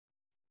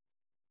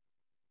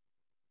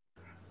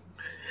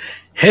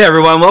Hey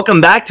everyone,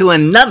 welcome back to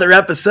another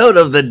episode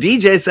of the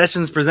DJ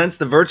Sessions Presents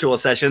the Virtual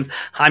Sessions.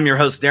 I'm your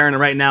host Darren, and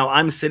right now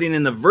I'm sitting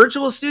in the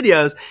virtual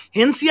studios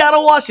in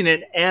Seattle,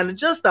 Washington, and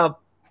just a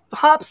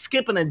hop,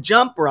 skip, and a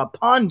jump or a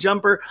pond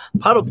jumper,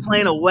 puddle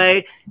plane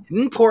away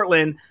in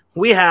Portland,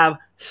 we have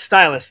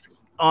Stylust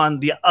on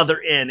the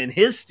other end in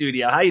his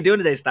studio. How you doing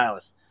today,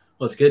 Stylust?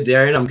 Well, it's good,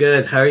 Darren. I'm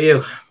good. How are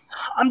you?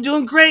 I'm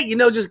doing great.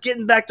 Just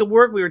getting back to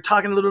work. We were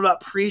talking a little bit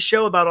about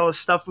pre-show, about all the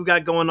stuff we've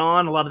got going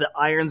on, a lot of the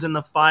irons in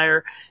the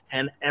fire,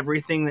 and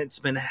everything that's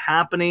been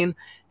happening.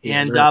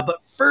 Yes, And sir.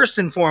 but first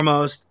and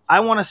foremost, I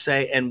want to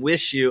say and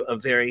wish you a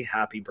very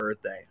happy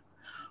birthday.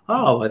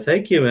 Oh, well,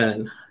 thank you,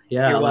 man.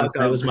 Yeah, You're last night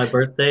welcome. was my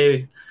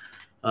birthday.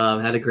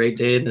 Had a great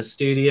day in the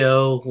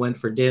studio. Went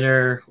for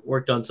dinner.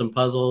 Worked on some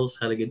puzzles.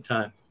 Had a good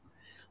time.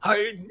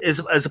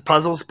 Is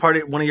puzzles part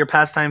of one of your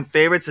pastime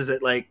favorites? Is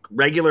it like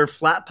regular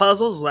flat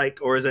puzzles,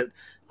 or is it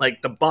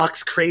like the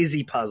box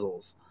crazy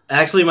puzzles?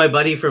 Actually, my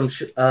buddy from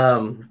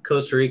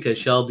Costa Rica,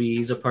 Shelby,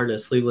 he's a part of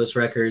Sleeveless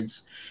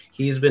Records.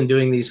 He's been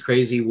doing these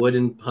crazy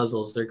wooden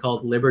puzzles. They're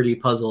called Liberty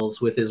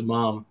puzzles with his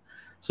mom.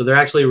 So they're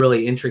actually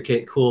really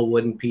intricate, cool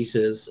wooden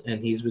pieces,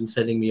 and he's been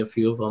sending me a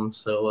few of them.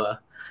 So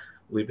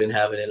we've been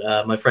having it.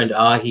 My friend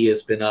Ahi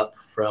has been up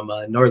from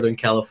Northern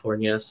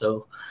California,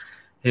 so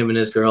him and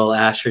his girl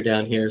Ash are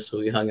down here, so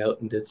we hung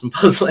out and did some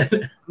puzzling.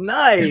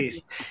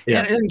 Nice.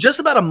 Yeah. And just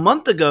about a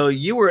month ago,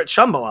 you were at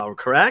Shambhala,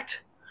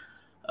 correct?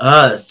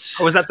 Or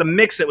was that the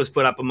mix that was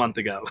put up a month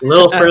ago? A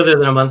little further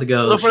than a month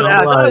ago. A little further.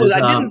 I thought it was.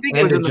 I didn't think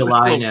it was end in of the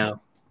July middle of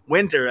now.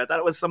 winter. I thought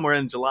it was somewhere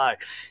in July.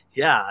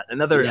 Yeah,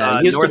 another Yeah,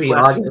 it used to be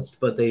Northwest. August,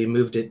 but they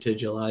moved it to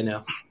July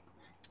now.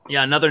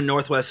 Yeah, another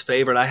Northwest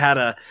favorite. I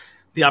had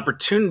the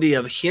opportunity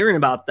of hearing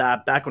about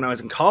that back when I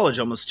was in college,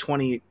 almost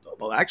 20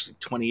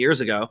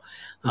 years ago.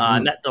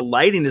 I met the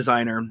lighting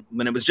designer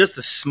when it was just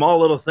a small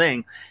little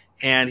thing.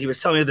 And he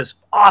was telling me this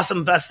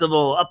awesome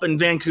festival up in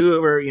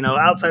Vancouver,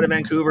 outside of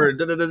Vancouver,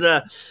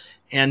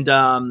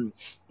 And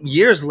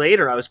years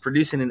later, I was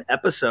producing an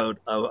episode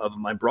of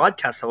my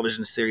broadcast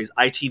television series,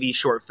 ITV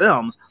Short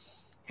Films,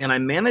 and I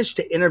managed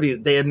to interview.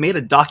 They had made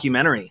a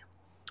documentary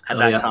at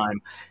that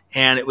time,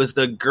 and it was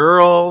the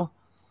girl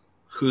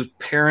whose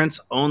parents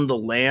owned the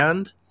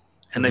land,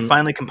 and they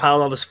finally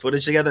compiled all this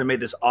footage together and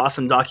made this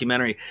awesome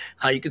documentary.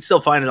 You can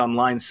still find it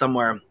online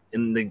somewhere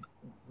in the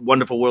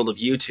wonderful world of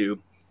YouTube.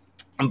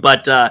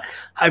 But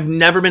I've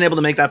never been able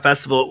to make that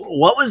festival.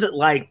 What was it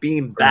like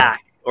being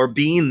back or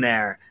being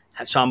there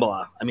at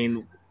Shambhala? I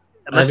mean,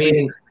 it must be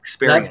an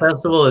experience. That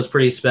festival is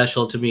pretty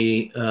special to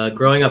me.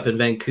 Growing up in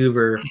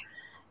Vancouver,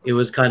 it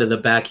was kind of the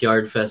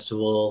backyard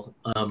festival.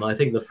 I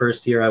think the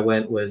first year I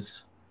went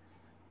was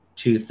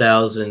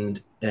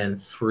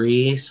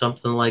 2003,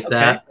 something like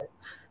that.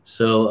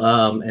 So,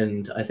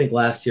 and I think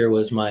last year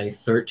was my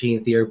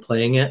 13th year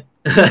playing it.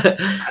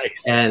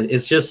 Nice. And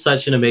it's just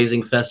such an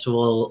amazing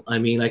festival. I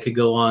mean, I could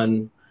go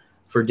on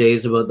for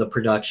days about the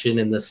production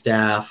and the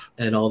staff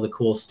and all the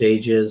cool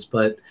stages,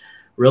 but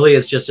really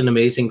it's just an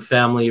amazing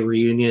family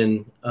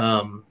reunion.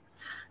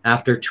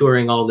 After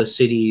touring all the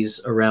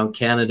cities around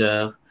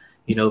Canada,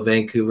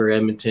 Vancouver,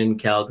 Edmonton,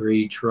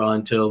 Calgary,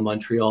 Toronto,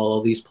 Montreal,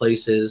 all these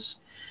places,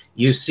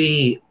 you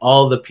see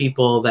all the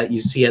people that you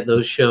see at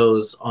those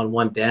shows on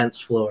one dance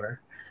floor.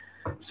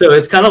 So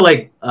it's kind of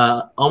like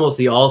almost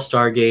the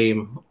all-star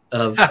game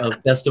of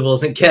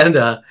festivals in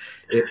Canada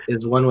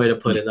is one way to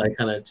put it. I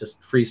kind of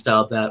just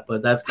freestyled that,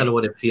 but that's kind of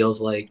what it feels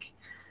like.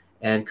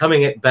 And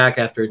coming back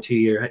after a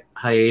 2-year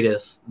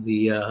hiatus,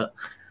 the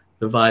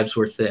vibes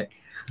were thick.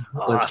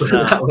 Awesome. Let's put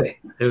it that way.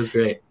 It was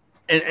great.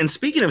 And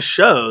speaking of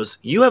shows,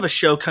 you have a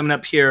show coming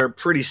up here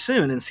pretty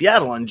soon in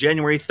Seattle on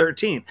January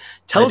 13th.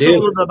 Tell us a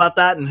little bit about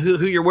that and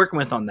who you're working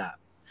with on that.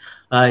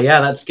 Yeah,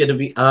 that's going to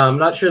be, I'm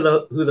not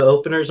sure who the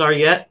openers are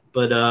yet,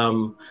 but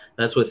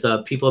that's with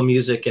People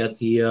Music at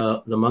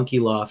the Monkey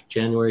Loft,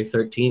 January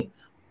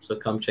 13th. So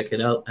come check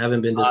it out. I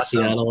haven't been to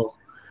Seattle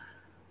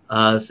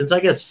since I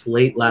guess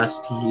late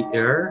last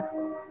year.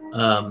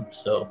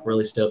 So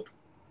really stoked.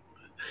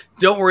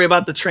 Don't worry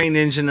about the train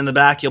engine in the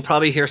back. You'll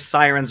probably hear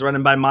sirens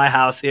running by my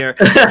house here.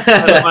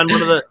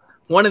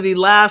 One of the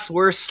last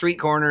worst street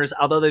corners,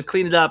 although they've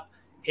cleaned it up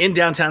in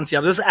downtown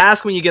Seattle. Just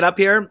ask when you get up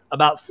here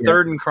about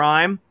Third and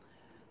Crime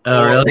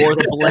or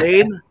the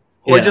Blade,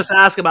 or just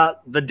ask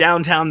about the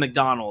downtown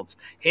McDonald's.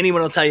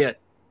 Anyone will tell you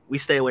we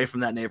stay away from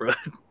that neighborhood,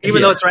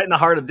 even though it's right in the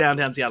heart of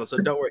downtown Seattle. So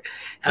don't worry.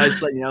 I was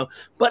just letting you know.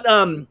 But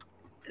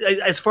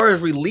as far as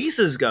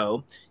releases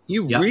go,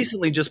 you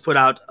recently just put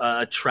out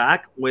a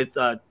track with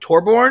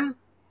Torborn.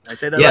 Did I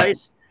say that right?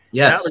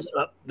 Yes.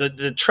 That was,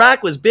 the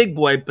track was Big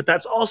Boy, but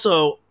that's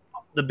also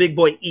the Big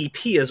Boy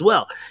EP as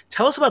well.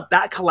 Tell us about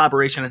that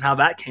collaboration and how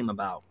that came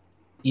about.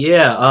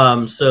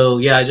 Yeah. So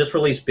I just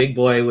released Big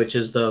Boy, which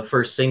is the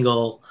first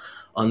single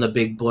on the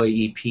Big Boy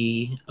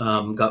EP.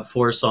 Got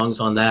 4 songs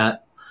on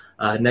that.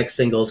 Next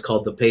single is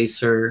called The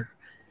Pacer.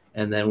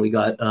 And then we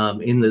got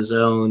In the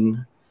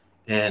Zone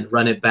and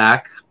Run It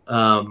Back.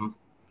 Some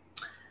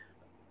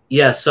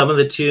of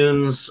the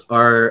tunes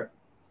are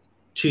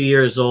 2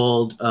 years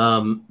old.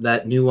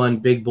 That new one,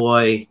 Big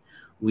Boy,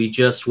 we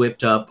just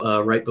whipped up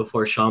right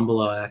before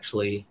Shambhala,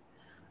 actually.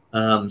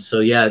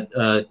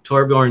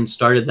 Torbjorn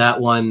started that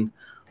one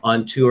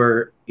on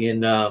tour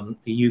in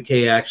the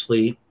UK,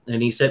 actually,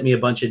 and he sent me a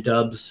bunch of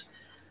dubs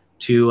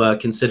to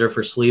consider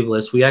for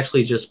Sleeveless. We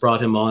actually just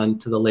brought him on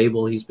to the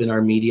label. He's been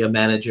our media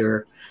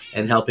manager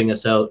and helping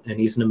us out, and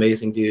he's an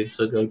amazing dude.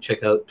 So go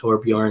check out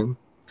Torbjorn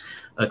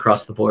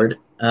across the board.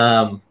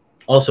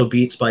 Also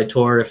Beats by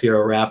Tor. If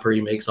you're a rapper,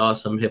 he makes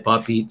awesome hip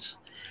hop beats.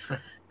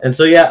 And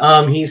so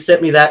he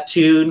sent me that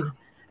tune,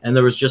 and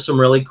there was just some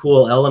really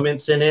cool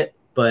elements in it,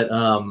 but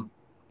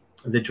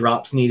the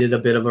drops needed a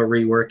bit of a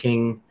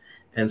reworking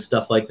and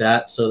stuff like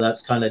that. So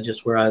that's kind of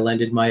just where I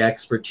lended my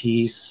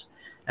expertise,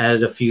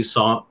 added a few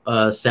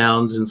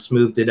sounds and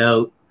smoothed it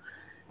out.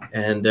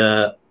 And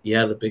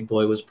the big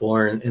boy was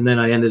born. And then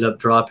I ended up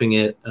dropping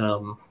it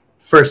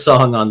first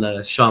song on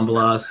the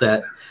Shambhala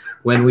set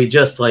when we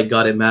just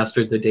got it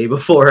mastered the day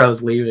before I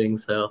was leaving.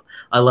 So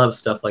I love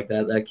stuff like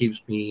that. That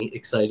keeps me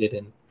excited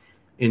and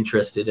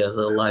interested as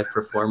a live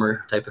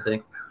performer type of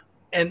thing.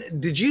 And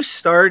did you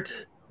start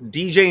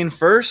DJing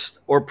first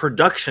or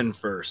production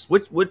first?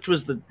 Which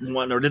was the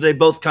one, or did they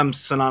both come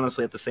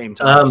synonymously at the same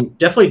time?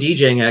 Definitely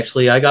DJing,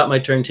 actually. I got my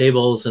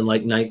turntables in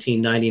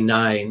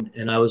 1999,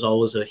 and I was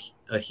always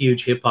a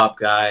huge hip hop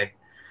guy.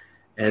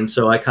 And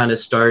so I kind of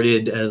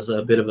started as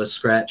a bit of a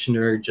scratch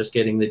nerd, just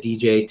getting the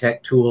DJ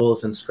tech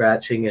tools and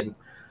scratching and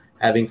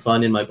having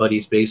fun in my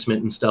buddy's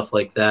basement and stuff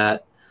like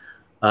that.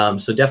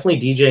 So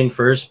definitely DJing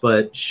first,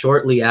 but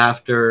shortly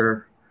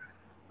after,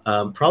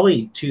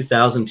 probably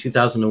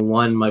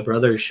 2001, my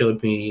brother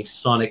showed me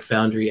Sonic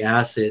Foundry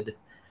Acid,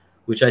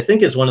 which I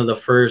think is one of the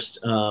first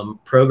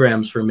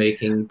programs for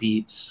making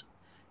beats,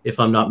 if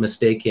I'm not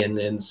mistaken.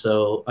 And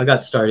so I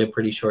got started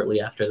pretty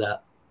shortly after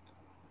that.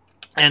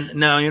 And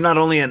no, you're not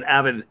only an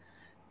avid,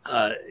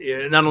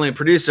 you're not only a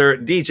producer,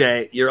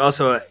 DJ, you're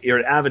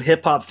an avid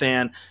hip hop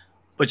fan,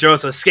 but you're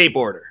also a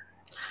skateboarder.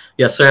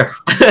 Yes, sir.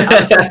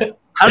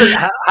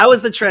 How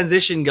was the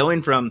transition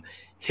going from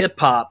hip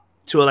hop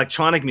to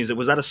electronic music?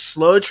 Was that a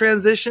slow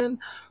transition,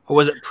 or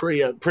was it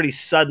pretty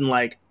sudden?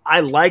 Like, I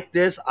like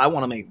this, I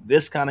want to make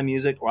this kind of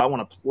music, or I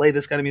want to play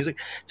this kind of music.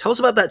 Tell us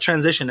about that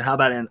transition and how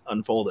that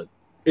unfolded.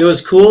 It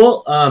was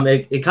cool.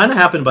 It kind of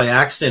happened by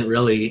accident,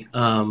 really.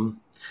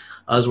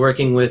 I was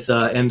working with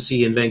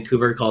MC in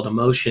Vancouver called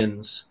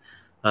Emotions,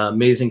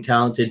 amazing,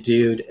 talented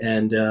dude.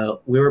 And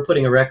we were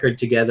putting a record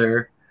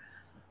together,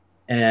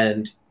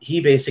 and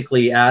he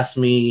basically asked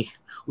me,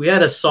 we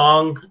had a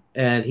song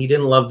and he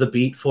didn't love the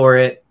beat for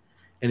it.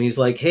 And he's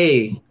like,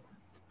 hey,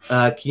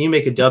 can you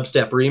make a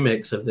dubstep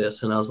remix of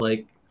this? And I was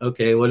like,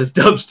 okay, what is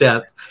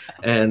dubstep?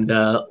 And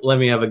let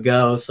me have a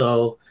go.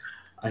 So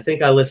I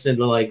think I listened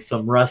to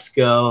some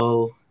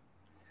Rusko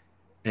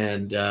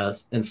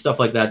and stuff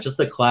like that. Just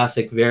the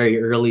classic,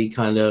 very early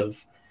kind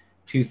of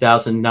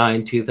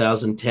 2009,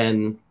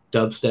 2010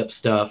 dubstep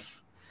stuff.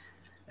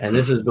 And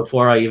this is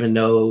before I even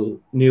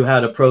knew how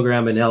to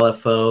program an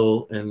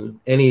LFO and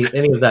any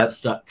of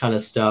that kind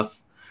of stuff.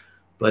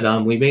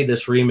 But we made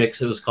this remix.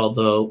 It was called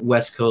the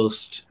West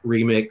Coast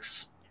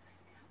Remix.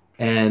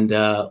 And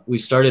we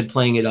started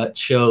playing it at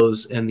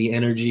shows, and the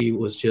energy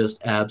was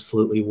just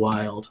absolutely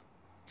wild.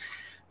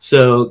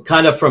 So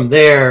kind of from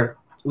there,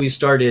 we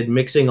started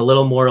mixing a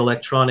little more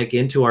electronic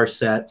into our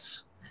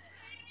sets.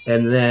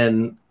 And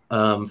then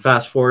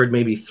fast forward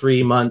maybe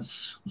 3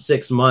 months,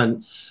 6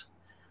 months,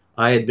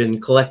 I had been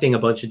collecting a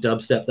bunch of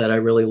dubstep that I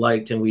really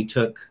liked, and we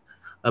took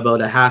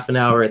about a half an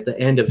hour at the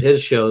end of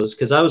his shows,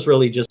 because I was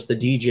really just the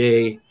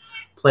DJ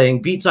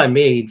playing beats I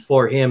made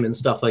for him and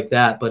stuff like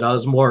that. But I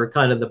was more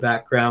kind of the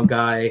background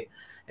guy,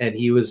 and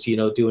he was,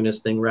 doing his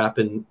thing,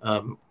 rapping,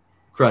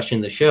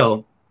 crushing the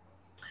show.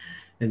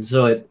 And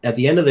so at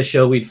the end of the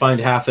show, we'd find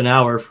half an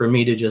hour for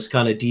me to just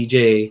kind of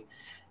DJ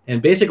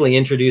and basically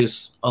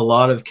introduce a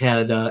lot of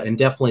Canada and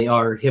definitely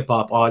our hip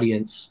hop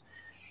audience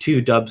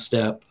to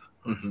dubstep.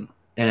 Mm-hmm.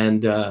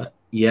 And the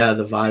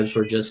vibes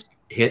were just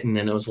hitting,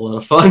 and it was a lot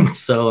of fun.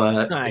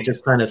 So nice. It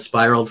just kind of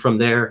spiraled from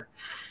there.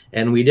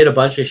 And we did a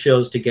bunch of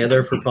shows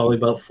together for probably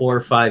about 4 or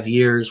 5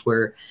 years,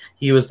 where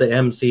he was the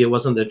MC. It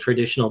wasn't the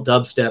traditional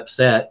dubstep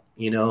set,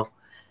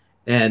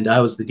 and I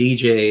was the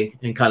DJ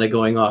and kind of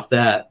going off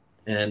that.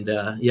 And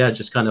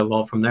just kind of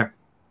evolved from there.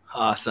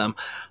 Awesome.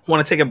 I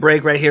want to take a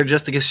break right here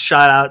just to give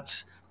shout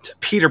outs to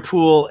Peter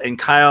Poole and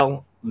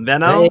Kyle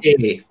Veno.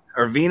 Hey.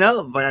 Or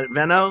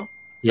Veno.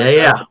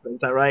 Yeah.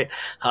 Is that right?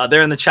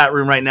 They're in the chat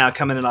room right now,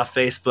 coming in off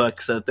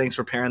Facebook. So thanks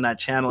for pairing that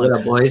channel. What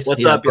up, boys?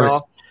 What's up,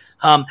 y'all?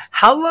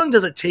 How long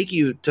does it take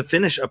you to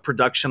finish a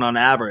production on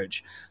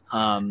average?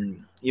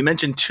 You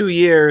mentioned 2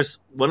 years.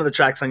 One of the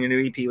tracks on your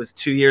new EP was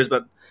 2 years,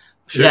 but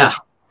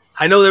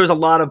I know there was a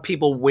lot of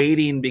people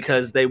waiting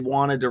because they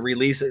wanted to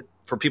release it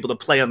for people to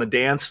play on the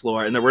dance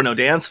floor, and there were no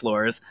dance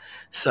floors.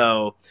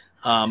 So,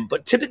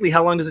 but typically,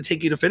 how long does it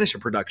take you to finish a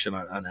production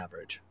on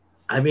average?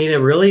 I mean, it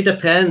really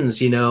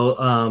depends.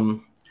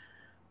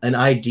 An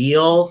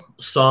ideal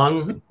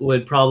song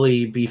would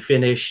probably be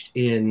finished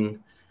in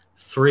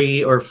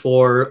 3 or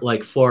 4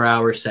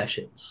 4-hour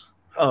sessions.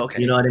 Oh, okay.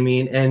 You know what I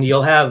mean? And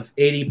you'll have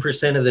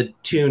 80% of the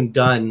tune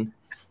done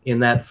in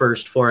that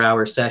first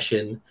 4-hour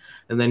session.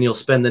 And then you'll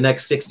spend the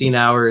next 16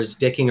 hours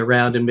dicking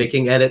around and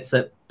making edits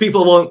that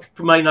people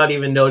might not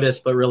even notice,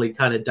 but really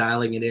kind of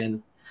dialing it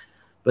in.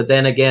 But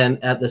then again,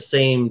 at the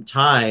same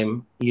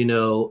time,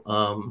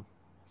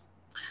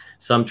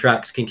 some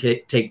tracks can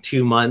take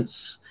 2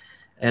 months.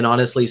 And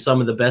honestly,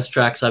 some of the best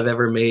tracks I've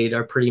ever made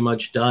are pretty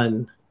much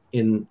done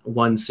in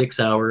 1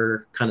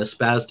 6-hour kind of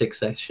spastic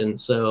session.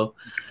 So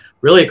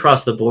really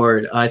across the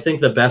board, I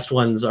think the best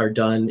ones are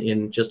done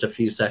in just a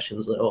few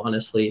sessions, though,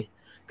 honestly,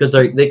 because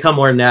they come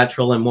more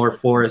natural and more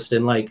forced.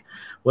 And like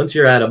once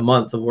you're at a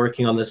month of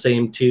working on the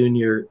same tune,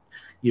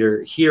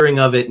 your hearing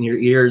of it and your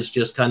ears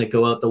just kind of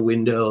go out the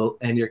window,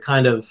 and you're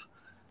kind of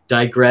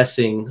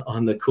digressing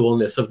on the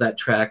coolness of that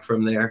track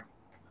from there.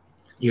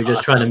 You're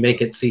just trying to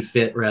make it see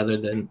fit rather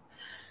than,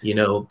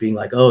 being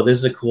like, oh, this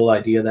is a cool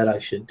idea that I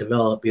should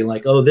develop. Being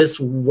like, oh, this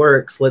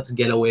works. Let's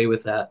get away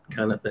with that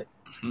kind of thing.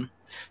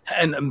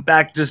 Mm-hmm. And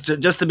back just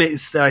to be,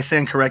 I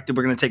stand corrected.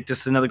 We're going to take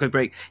just another quick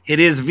break. It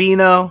is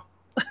Vino.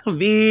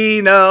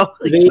 Vino.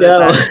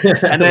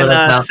 And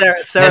then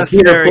Sarah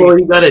Peter Poole,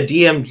 you got a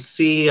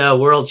DMC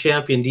world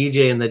champion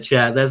DJ in the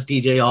chat. That's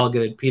DJ All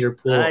Good, Peter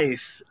Poole.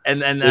 Nice.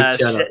 And then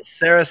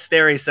Sarah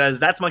Sterry says,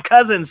 "That's my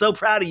cousin. So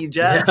proud of you,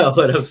 Jeff." Yeah,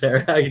 what up,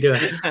 Sarah? How you doing?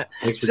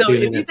 So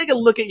if you take a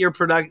look at your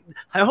production,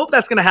 I hope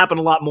that's going to happen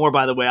a lot more.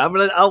 By the way,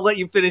 I'll let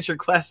you finish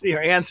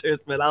your answers,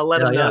 but I'll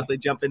let them know as they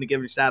jump in to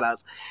give you shout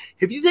outs.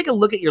 If you take a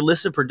look at your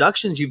list of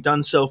productions you've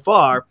done so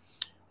far,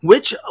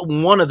 which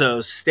one of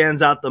those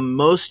stands out the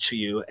most to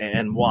you,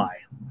 and why?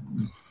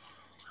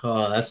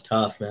 Oh, that's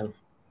tough, man.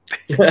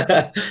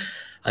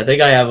 I think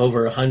I have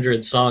over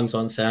 100 songs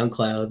on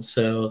SoundCloud,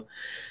 so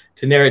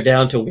to narrow it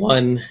down to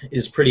one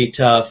is pretty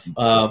tough.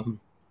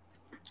 One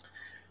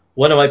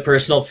of my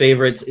personal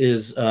favorites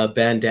is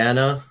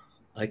Bandana.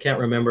 I can't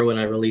remember when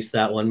I released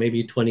that one,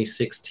 maybe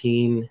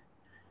 2016,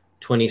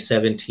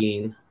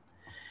 2017.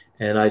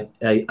 And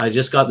I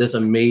just got this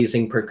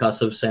amazing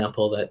percussive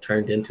sample that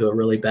turned into a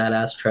really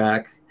badass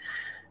track.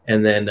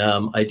 And then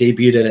I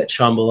debuted it at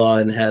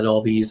Shambhala and had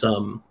all these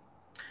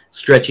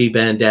stretchy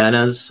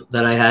bandanas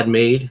that I had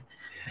made.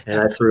 And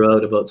I threw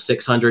out about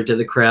 600 to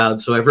the crowd.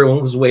 So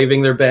everyone was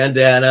waving their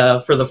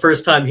bandana for the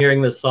first time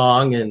hearing the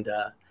song. And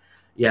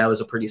it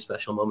was a pretty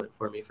special moment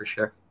for me, for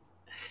sure.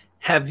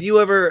 Have you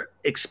ever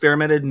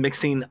experimented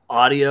mixing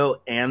audio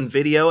and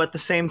video at the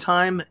same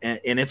time?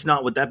 And if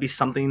not, would that be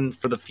something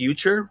for the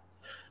future?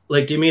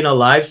 Like, do you mean a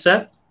live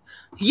set?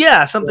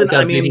 Yeah, something.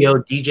 Like a video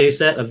DJ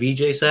set, a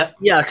VJ set.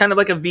 Yeah, kind of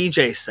like a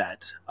VJ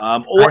set,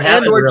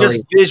 or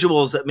just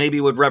visuals that maybe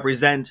would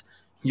represent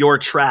your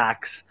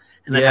tracks,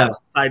 and then have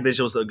side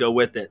visuals that go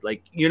with it.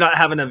 Like you're not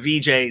having a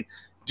VJ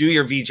do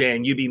your VJ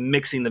and you be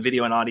mixing the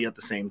video and audio at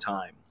the same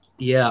time.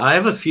 Yeah, I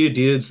have a few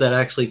dudes that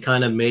actually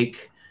kind of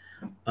make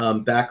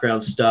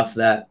background stuff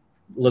that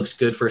looks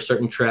good for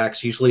certain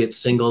tracks. Usually it's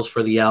singles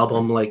for the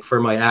album. Like for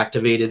my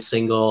Activated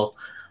single,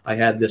 I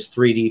had this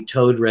 3D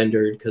toad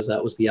rendered because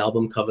that was the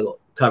album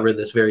cover,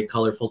 this very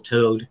colorful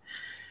toad.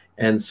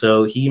 And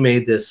so he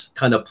made this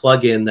kind of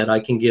plug-in that I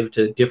can give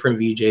to different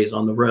VJs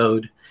on the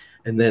road,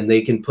 and then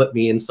they can put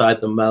me inside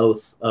the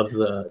mouth of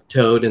the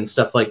toad and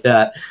stuff like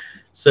that.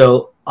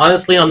 So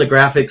honestly, on the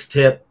graphics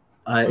tip,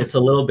 it's a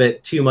little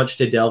bit too much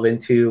to delve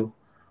into.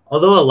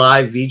 Although a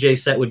live VJ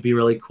set would be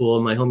really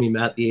cool. My homie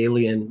Matt the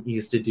Alien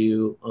used to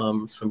do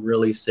some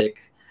really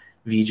sick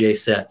VJ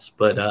sets,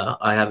 but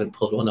I haven't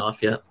pulled one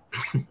off yet.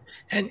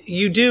 And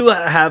you do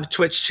have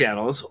Twitch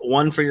channels,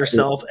 one for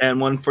yourself and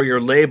one for your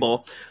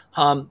label.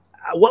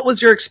 What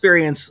was your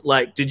experience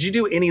like? Did you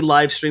do any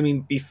live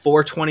streaming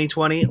before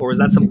 2020, or was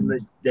that something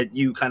that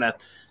you kind of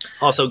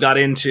also got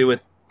into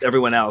with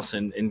everyone else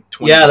in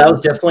 2020? Yeah, that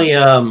was definitely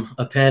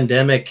a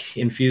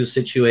pandemic-infused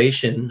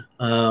situation.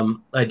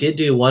 I did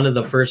do one of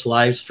the first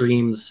live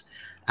streams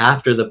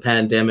after the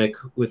pandemic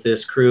with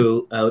this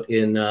crew out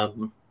in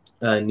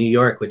New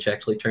York, which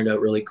actually turned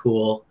out really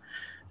cool.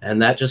 And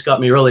that just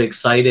got me really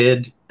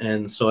excited.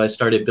 And so I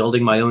started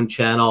building my own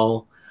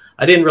channel.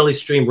 I didn't really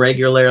stream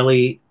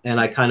regularly,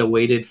 and I kind of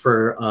waited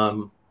for,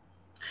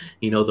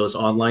 those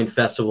online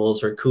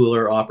festivals or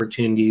cooler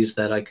opportunities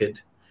that I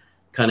could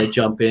kind of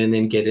jump in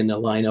and get in a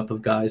lineup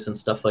of guys and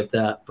stuff like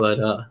that.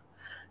 But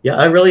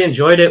I really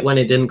enjoyed it when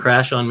it didn't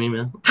crash on me,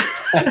 man.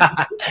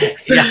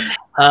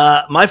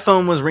 My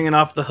phone was ringing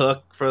off the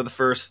hook for the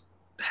first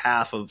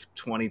half of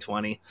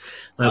 2020.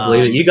 I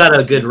believe it. You got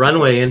a good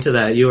runway into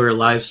that. You were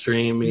live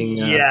streaming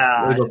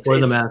before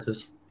the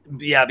masses.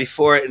 Yeah,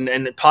 before it,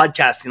 and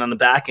podcasting on the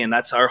back end.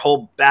 That's our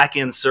whole back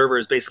end server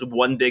is basically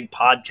one big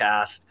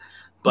podcast,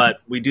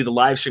 but we do the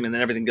live stream and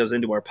then everything goes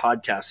into our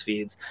podcast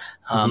feeds.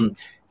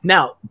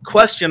 Now,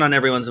 question on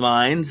everyone's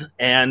mind,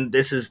 and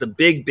this is the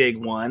big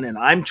one, and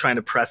I'm trying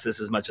to press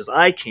this as much as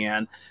I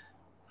can.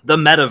 The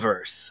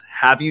metaverse.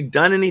 Have you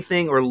done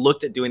anything or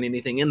looked at doing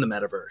anything in the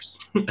metaverse?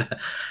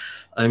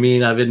 I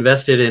mean, I've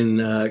invested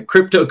in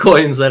crypto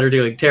coins that are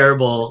doing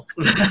terrible.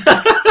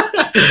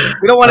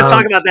 We don't want to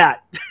talk about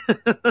that.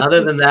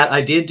 Other than that,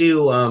 I did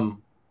do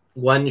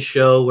one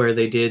show where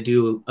they did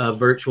do a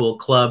virtual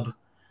club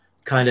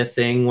kind of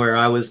thing where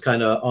I was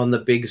kind of on the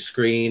big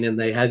screen and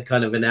they had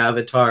kind of an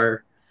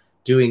avatar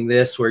doing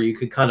this where you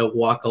could kind of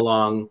walk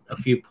along a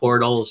few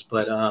portals,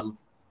 but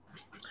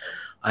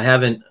I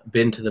haven't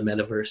been to the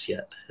metaverse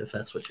yet, if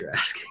that's what you're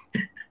asking.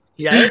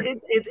 Yeah,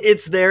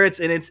 it's there. It's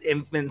in its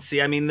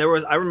infancy. I mean,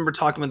 I remember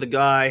talking with a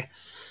guy,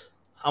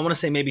 I want to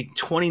say maybe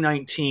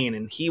 2019,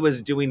 and he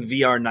was doing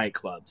VR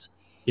nightclubs.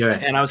 You're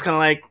right. And I was kind of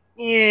like,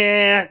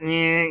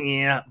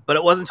 yeah. But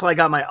it wasn't until I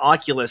got my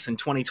Oculus in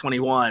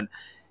 2021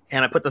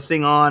 and I put the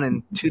thing on,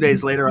 and 2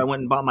 days later I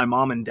went and bought my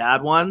mom and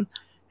dad one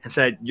and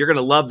said, you're going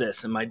to love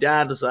this. And my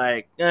dad was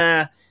like,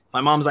 eh.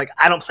 My mom's like,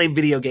 I don't play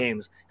video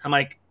games. I'm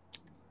like,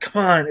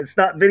 come on, it's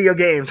not video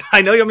games.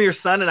 I know I'm your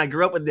son, and I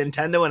grew up with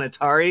Nintendo and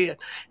Atari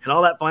and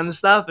all that fun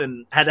stuff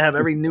and had to have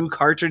every new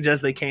cartridge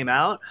as they came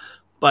out.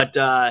 But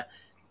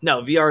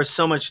no, VR is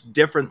so much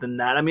different than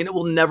that. I mean, it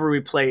will never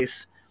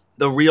replace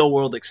the real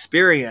world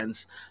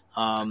experience.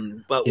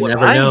 But you what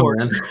never I'm know, more,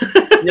 man.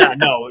 yeah,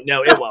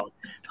 no, it won't.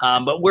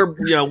 But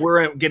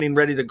we're getting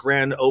ready to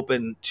grand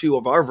open 2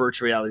 of our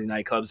virtual reality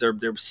nightclubs.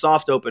 They're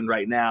soft open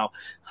right now.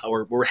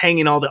 We're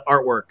hanging all the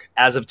artwork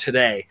as of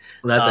today.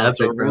 That's epic,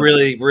 so we're bro.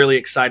 really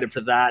excited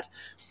for that.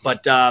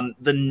 But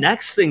the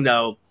next thing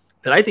though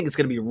that I think is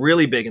going to be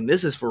really big, and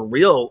this is for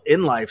real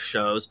in life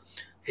shows,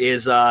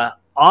 is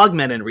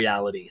augmented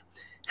reality.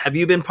 Have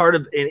you been part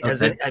of?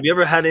 Have you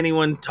ever had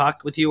anyone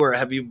talk with you, or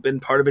have you been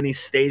part of any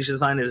stage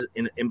design as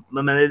in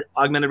implemented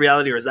augmented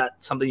reality, or is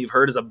that something you've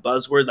heard as a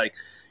buzzword? Like,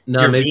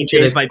 No, your maybe you VJs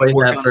could might be explain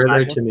working that on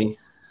further that. to me.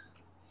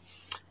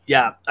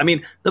 Yeah, I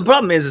mean, the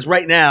problem is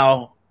right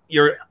now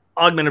your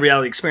augmented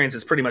reality experience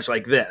is pretty much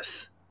like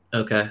this.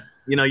 Okay.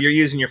 You know, you're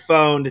using your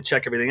phone to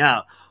check everything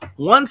out.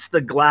 Once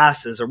the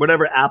glasses, or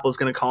whatever Apple's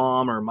going to call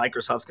them, or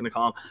Microsoft's going to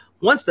call them,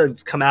 once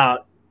those come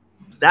out,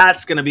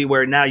 that's going to be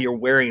where now you're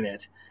wearing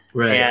it.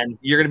 Right. And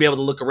you're going to be able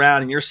to look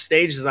around, and your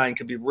stage design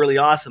could be really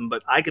awesome.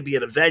 But I could be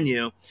at a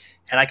venue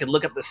and I could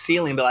look up the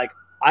ceiling and be like,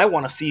 I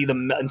want to see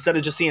instead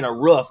of just seeing a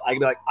roof, I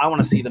could be like, I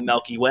want to see the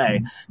Milky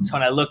Way. So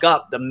when I look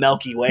up, the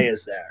Milky Way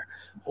is there.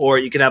 Or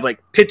you could have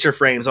like picture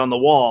frames on the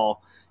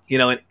wall, you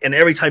know, and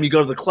every time you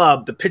go to the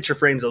club, the picture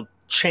frames will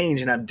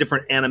change and have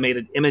different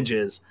animated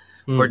images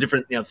or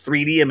different,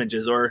 3D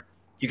images, or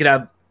you could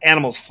have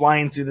animals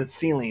flying through the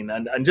ceiling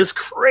and just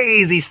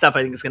crazy stuff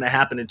I think is going to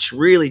happen to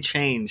really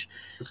change.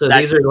 So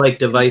these are like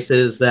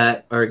devices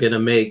that are going to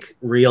make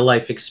real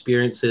life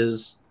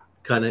experiences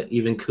kind of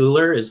even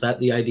cooler. Is that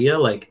the idea?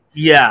 Like,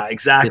 yeah,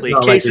 exactly. It's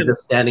not like you're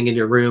just standing in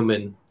your room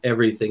and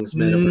everything's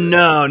metaverse.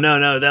 No.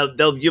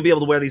 You'll be able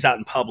to wear these out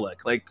in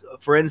public. Like,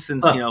 for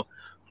instance,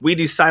 we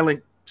do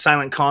silent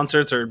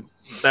concerts, or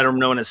better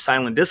known as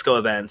silent disco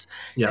events.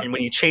 Yeah. And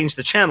when you change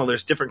the channel,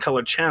 there's different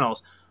colored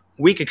channels.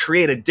 We could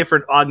create a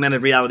different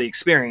augmented reality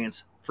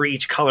experience for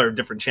each color of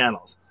different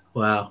channels.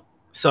 Wow.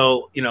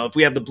 So, if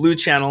we have the blue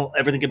channel,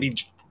 everything could be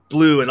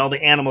blue and all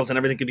the animals and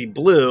everything could be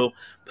blue.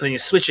 But then you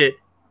switch it,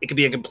 it could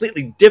be a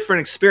completely different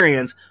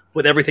experience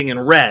with everything in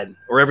red,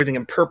 or everything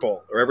in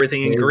purple, or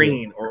everything in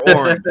green or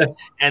orange.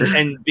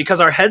 and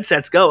because our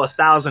headsets go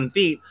 1,000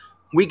 feet,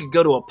 we could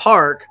go to a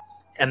park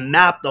and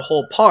map the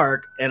whole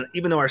park. And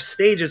even though our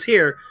stage is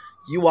here,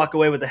 you walk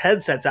away with the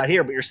headsets out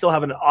here, but you're still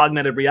having an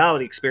augmented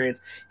reality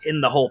experience in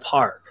the whole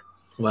park.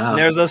 Wow. And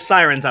there's those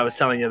sirens I was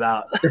telling you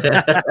about.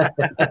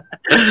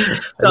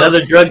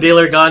 Another drug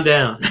dealer gone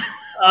down.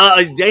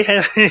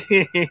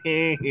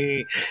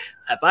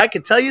 If I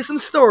could tell you some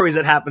stories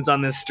that happens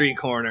on this street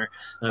corner.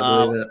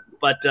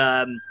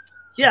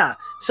 Yeah.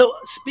 So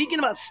speaking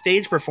about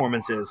stage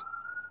performances,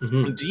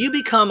 do you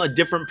become a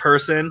different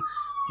person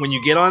when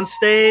you get on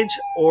stage,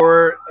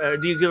 or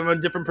do you become a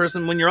different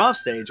person when you're off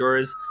stage, or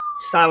is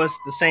Stylust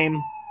the same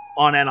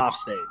on and off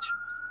stage?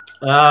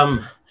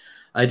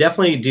 I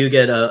definitely do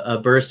get a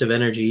burst of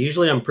energy.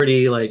 Usually I'm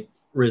pretty like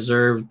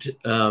reserved,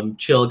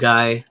 chill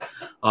guy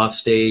off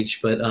stage,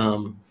 but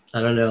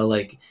I don't know,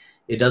 like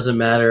it doesn't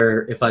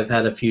matter if I've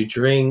had a few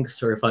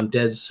drinks or if I'm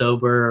dead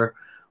sober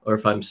or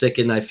if I'm sick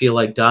and I feel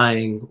like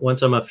dying.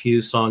 Once I'm a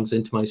few songs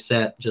into my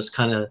set, just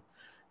kind of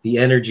the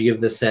energy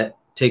of the set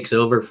takes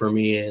over for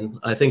me, and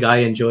I think I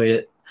enjoy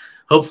it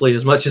hopefully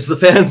as much as the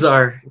fans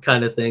are,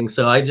 kind of thing.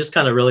 So I just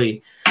kind of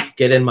really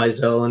get in my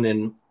zone,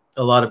 and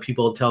a lot of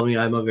people tell me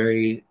I'm a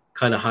very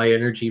kind of high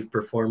energy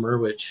performer,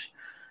 which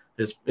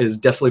is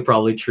definitely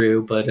probably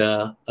true, but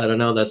I don't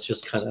know, that's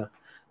just kind of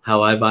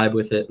how I vibe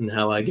with it and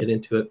how I get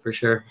into it for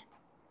sure.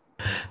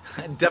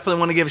 I definitely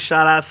want to give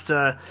shout outs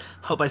to,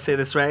 hope I say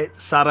this right,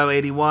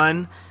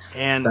 Sato81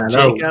 and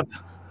Sato. Jacob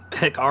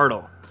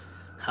Pickardle.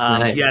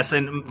 Nice. Yes,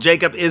 and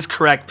Jacob is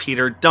correct,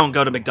 Peter. Don't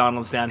go to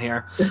McDonald's down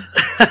here.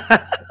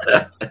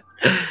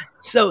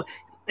 So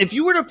if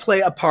you were to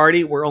play a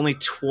party where only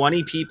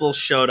 20 people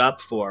showed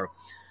up for,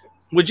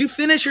 would you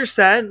finish your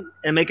set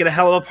and make it a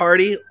hell of a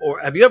party?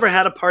 Or have you ever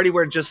had a party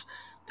where just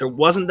there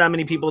wasn't that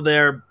many people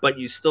there, but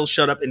you still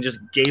showed up and just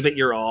gave it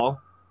your all?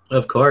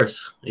 Of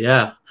course.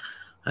 Yeah.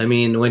 I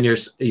mean, when you're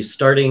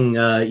starting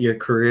your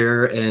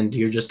career and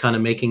you're just kind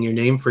of making your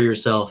name for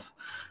yourself,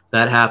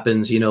 that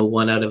happens,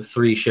 1 out of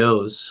 3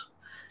 shows.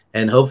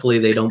 and hopefully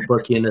they don't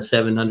book you in a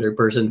 700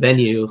 person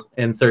venue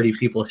and 30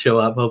 people show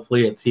up.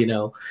 Hopefully it's, you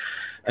know,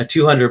 a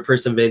 200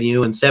 person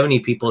venue and 70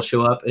 people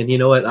show up. And you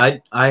know what?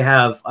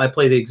 I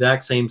play the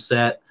exact same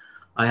set.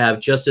 I have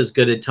just as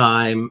good a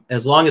time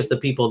as long as the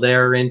people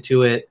there are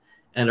into it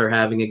and are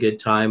having a good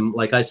time.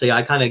 Like I say,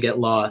 I kind of get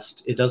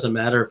lost. It doesn't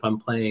matter if I'm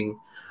playing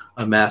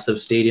a massive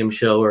stadium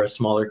show or a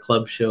smaller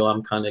club show.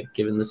 I'm kind of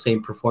giving the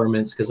same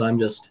performance because I'm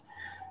just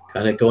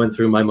kind of going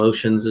through my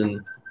motions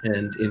and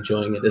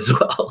enjoying it as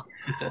well.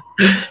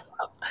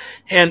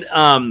 And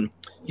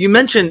you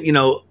mentioned, you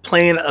know,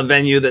 playing a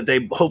venue that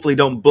they hopefully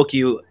don't book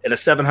you at a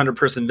 700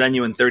 person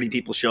venue and 30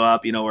 people show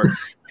up, you know, or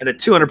at a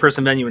 200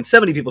 person venue and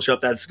 70 people show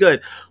up. That's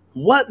good.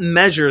 What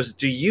measures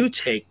do you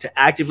take to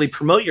actively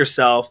promote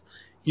yourself,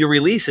 your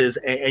releases,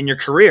 and your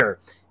career?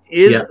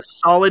 Is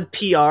solid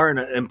PR an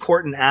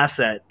important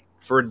asset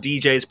for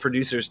DJs,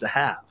 producers to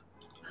have?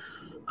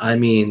 I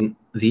mean,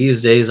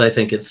 these days, I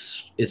think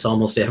it's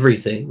almost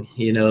everything,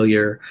 you know,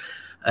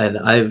 and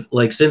I've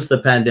like, since the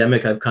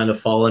pandemic, I've kind of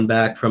fallen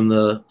back from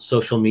the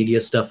social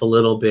media stuff a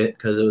little bit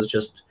because it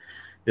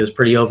was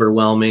pretty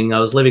overwhelming. I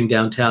was living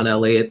downtown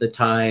LA at the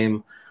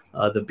time.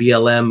 The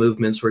BLM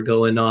movements were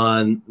going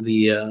on.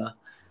 The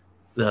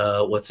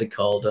what's it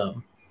called?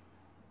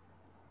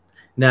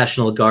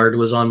 National Guard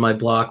was on my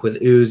block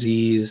with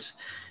Uzis.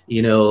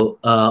 You know,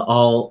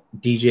 all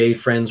DJ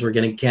friends were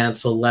getting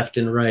canceled left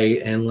and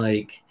right, and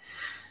like,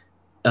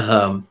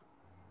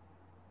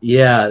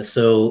 yeah.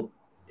 So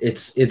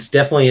it's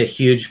definitely a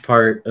huge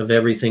part of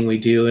everything we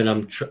do, and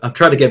I'm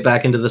trying to get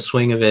back into the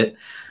swing of it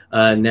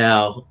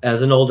now.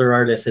 As an older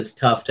artist, it's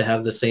tough to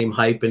have the same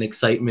hype and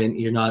excitement.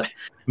 You're not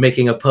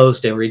making a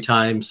post every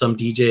time some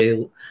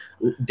DJ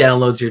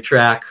downloads your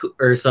track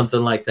or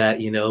something like that,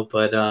 you know.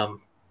 But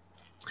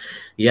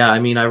yeah, I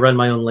mean, I run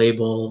my own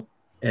label,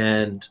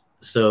 and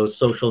so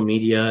social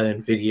media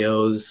and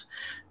videos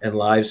and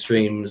live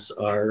streams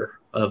are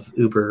of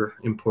uber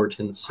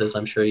importance, as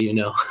I'm sure you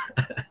know.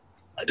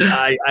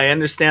 I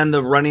understand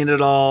the running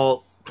it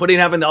all,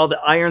 having all the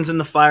irons in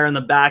the fire in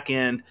the back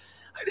end.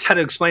 I just had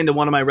to explain to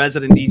one of my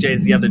resident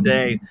DJs the other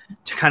day,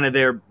 to kind of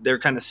their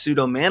kind of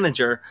pseudo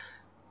manager,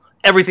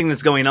 everything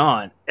that's going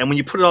on. And when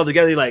you put it all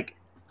together, like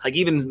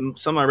even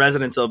some of my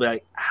residents, they'll be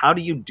like, how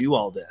do you do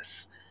all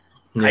this?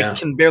 Yeah. I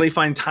can barely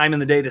find time in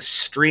the day to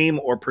stream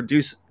or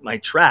produce my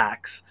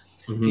tracks,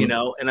 you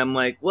know? And I'm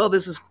like, well,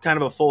 this is kind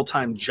of a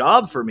full-time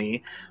job for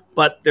me,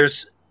 but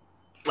there's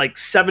like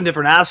 7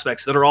 different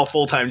aspects that are all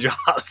full-time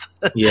jobs.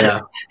 Yeah.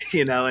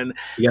 You know, and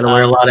you got to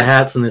wear a lot of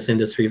hats in this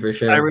industry for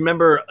sure. I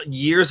remember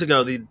years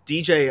ago, the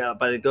DJ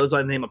goes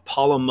by the name of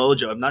Paulo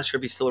Mojo. I'm not sure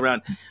if he's still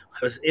around. I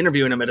was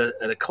interviewing him at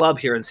a club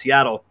here in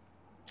Seattle,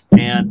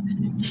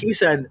 and he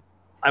said,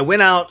 I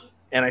went out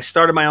and I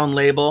started my own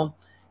label,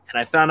 and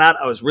I found out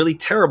I was really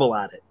terrible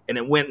at it, and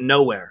it went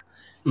nowhere.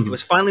 It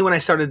was finally when I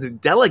started to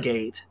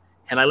delegate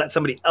and I let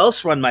somebody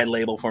else run my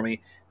label for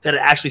me that it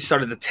actually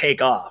started to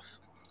take off.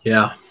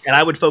 Yeah. And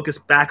I would focus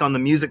back on the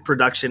music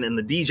production and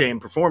the DJ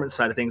and performance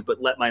side of things,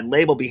 but let my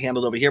label be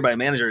handled over here by a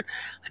manager.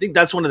 I think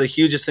that's one of the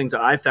hugest things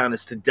that I found,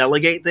 is to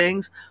delegate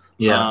things.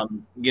 Yeah.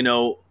 You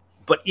know,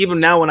 but even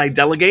now when I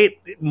delegate,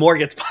 more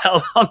gets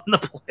piled on the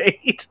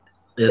plate.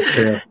 That's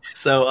true.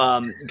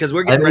 So, because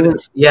we're getting ready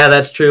to... Yeah,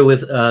 that's true.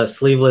 With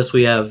Stylust,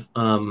 we have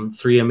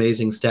 3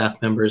 amazing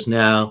staff members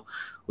now.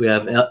 We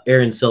have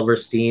Aaron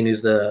Silverstein,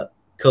 who's the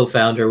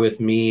co-founder with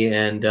me,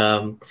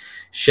 and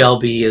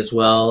Shelby as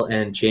well,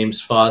 and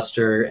James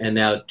Foster, and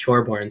now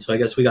Torborn. So I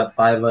guess we got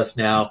 5 of us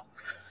now.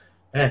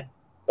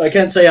 I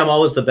can't say I'm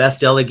always the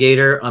best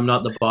delegator. I'm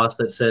not the boss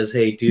that says,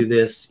 hey, do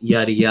this,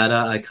 yada,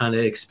 yada. I kind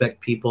of expect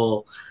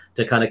people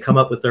to kind of come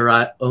up with their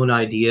own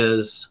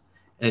ideas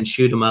and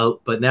shoot them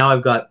out. But now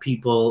I've got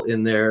people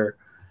in their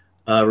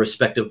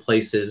respective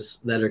places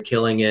that are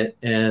killing it.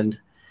 And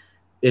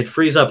it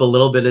frees up a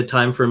little bit of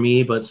time for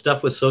me, but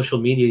stuff with social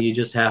media, you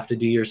just have to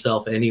do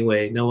yourself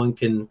anyway. No one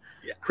can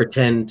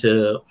pretend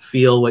to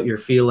feel what you're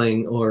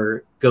feeling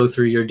or go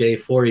through your day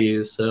for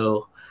you.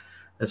 So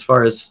as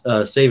far as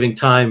saving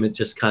time, it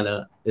just kind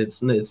of,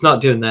 it's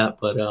not doing that,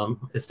 but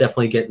it's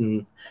definitely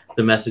getting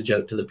the message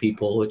out to the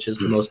people, which is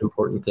the most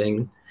important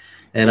thing.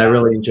 And I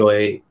really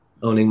enjoy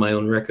owning my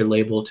own record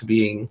label, to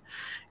being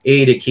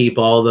to keep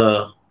all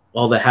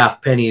the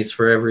half pennies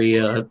for every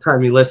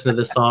time you listen to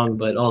the song,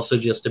 but also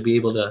just to be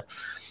able to,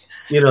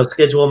 you know,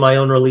 schedule my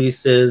own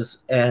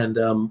releases and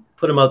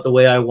put them out the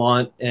way I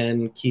want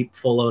and keep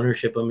full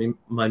ownership of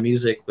my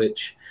music,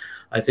 which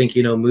I think,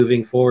 you know,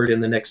 moving forward in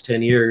the next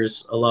 10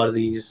 years, a lot of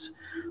these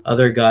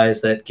other guys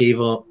that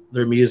gave up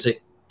their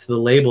music to the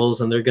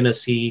labels, and they're going to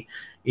see,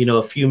 you know,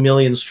 a few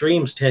million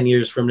streams 10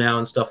 years from now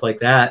and stuff like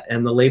that.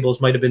 And the labels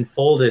might have been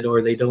folded,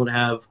 or they don't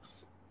have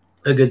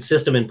a good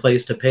system in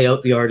place to pay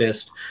out the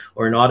artist,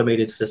 or an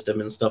automated system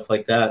and stuff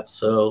like that.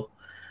 So,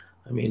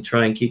 I mean,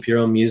 try and keep your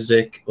own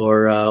music,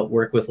 or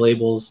work with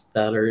labels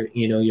that are,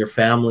 you know, your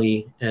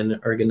family and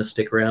are going to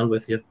stick around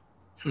with you.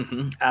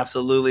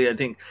 Absolutely. I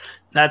think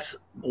that's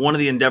one of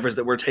the endeavors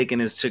that we're taking,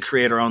 is to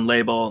create our own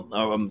label.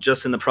 I'm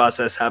just in the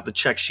process, have the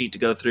check sheet to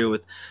go through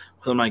with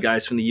one of my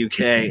guys from the UK.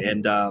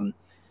 And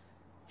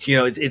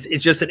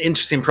it's just an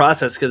interesting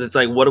process because it's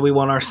like, what do we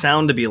want our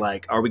sound to be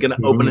like? Are we going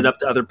to open it up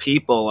to other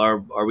people?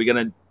 Are we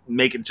going to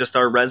make it just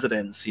our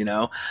residents?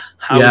 How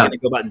are we going to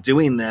go about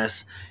doing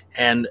this?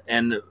 And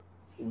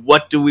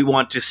what do we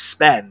want to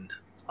spend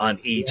on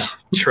each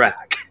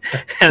track?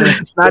 And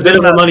it's not a bit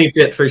of a money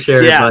pit for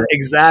sure. Yeah, but.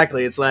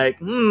 Exactly. It's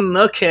like,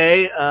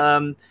 okay.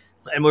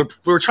 And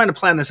we're trying to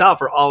plan this out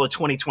for all of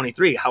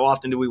 2023. How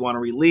often do we want to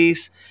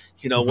release?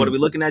 What are we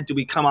looking at? Do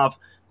we come off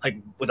like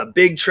with a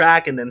big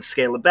track and then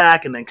scale it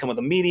back and then come with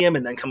a medium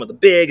and then come with a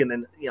big? And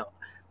then,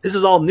 this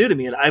is all new to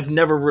me. And I've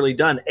never really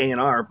done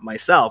A&R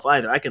myself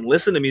either. I can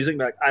listen to music and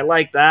be like, I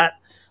like that,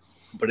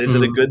 but is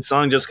it a good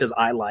song just because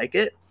I like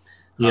it?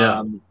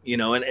 Yeah.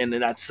 And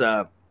that's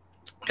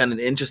kind of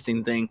the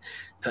interesting thing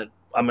that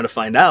I'm going to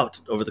find out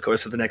over the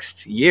course of the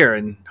next year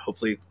and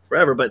hopefully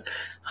forever. But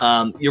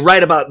you're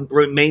right about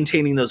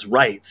maintaining those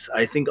rights.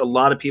 I think a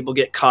lot of people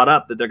get caught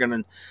up that they're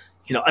going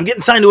to, I'm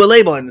getting signed to a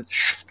label and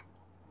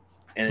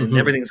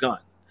everything's gone,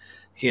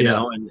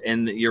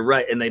 and you're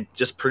right. And they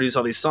just produce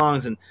all these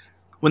songs and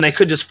when they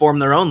could just form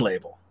their own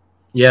label.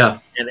 Yeah.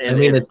 And I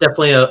mean, it's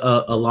definitely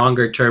a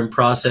longer term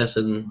process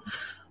and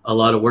a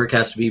lot of work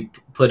has to be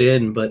put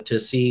in, but to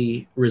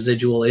see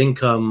residual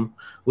income,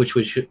 which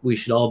we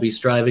should all be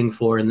striving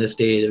for in this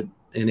day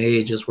and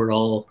age, as we're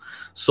all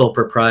sole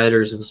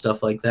proprietors and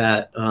stuff like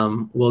that,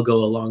 will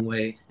go a long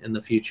way in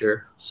the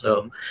future.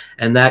 So,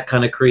 and that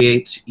kind of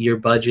creates your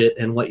budget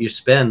and what you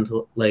spend.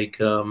 Like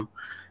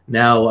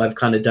now I've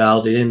kind of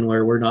dialed it in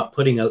where we're not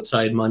putting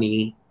outside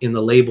money in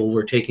the label.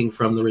 We're taking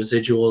from the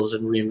residuals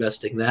and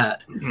reinvesting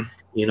that.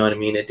 You know what I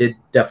mean? It did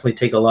definitely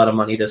take a lot of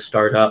money to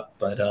start up,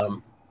 but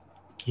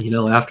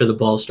after the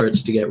ball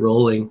starts to get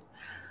rolling,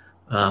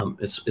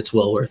 it's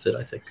well worth it,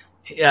 I think.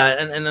 Yeah,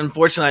 and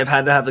unfortunately, I've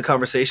had to have the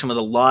conversation with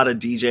a lot of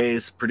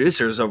DJs,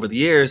 producers over the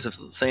years of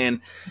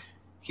saying,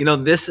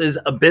 this is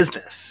a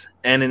business,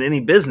 and in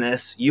any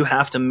business, you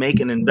have to make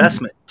an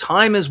investment.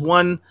 Time is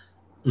one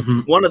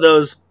of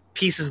those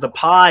pieces of the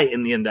pie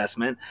in the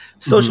investment.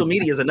 Social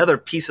media is another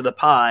piece of the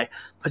pie,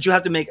 but you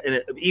have to make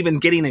even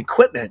getting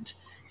equipment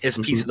is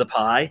a piece of the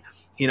pie.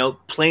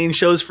 Playing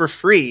shows for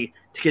free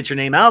to get your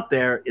name out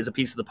there is a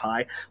piece of the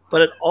pie,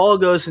 but it all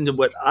goes into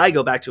what I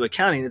go back to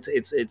accounting.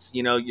 It's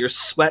your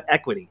sweat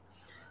equity,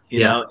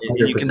 and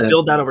you can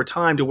build that over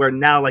time to where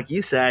now, like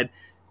you said,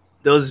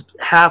 those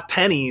half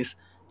pennies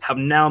have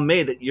now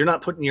made that you're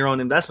not putting your own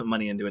investment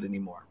money into it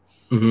anymore.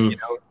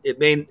 It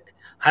may,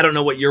 I don't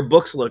know what your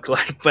books look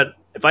like, but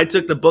if I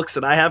took the books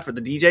that I have for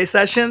the DJ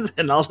sessions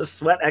and all the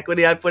sweat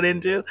equity I put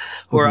into,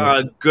 or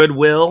a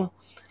goodwill,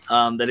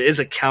 that is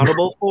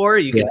accountable for,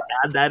 you can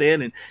add that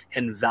in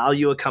and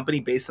value a company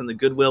based on the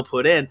goodwill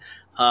put in.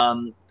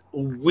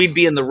 We'd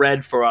be in the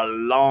red for a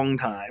long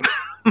time.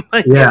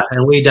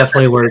 And we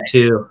definitely were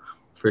too,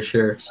 for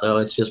sure. So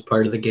it's just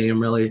part of the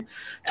game. Really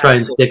try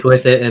and stick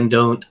with it and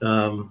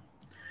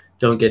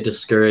don't get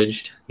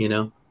discouraged.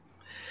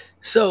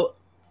 So,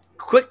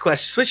 quick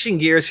question, switching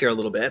gears here a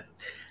little bit.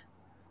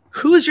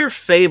 Who is your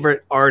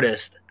favorite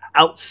artist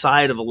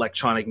outside of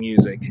electronic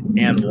music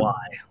and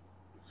why?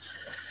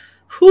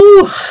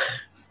 Whew.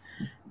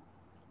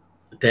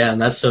 Damn,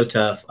 that's so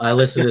tough. I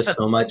listen to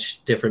so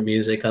much different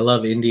music. I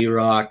love indie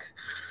rock.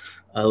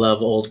 I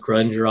love old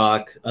grunge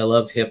rock. I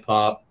love hip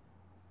hop.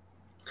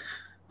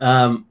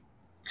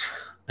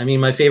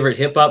 My favorite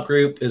hip hop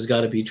group has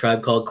got to be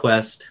Tribe Called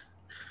Quest.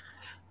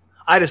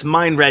 I just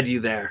mind read you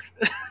there.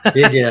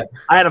 Did you?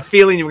 I had a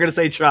feeling you were going to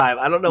say Tribe.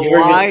 I don't know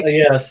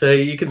why. So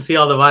you can see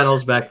all the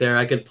vinyls back there.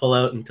 I could pull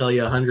out and tell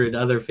you 100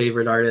 other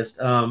favorite artists.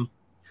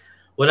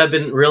 What I've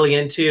been really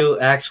into,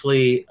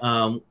 actually,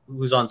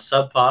 who's on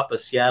Sub Pop, a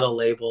Seattle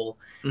label,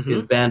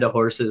 is Band of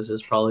Horses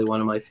is probably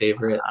one of my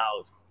favorite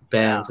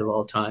bands of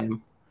all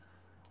time.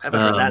 I haven't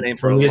heard that name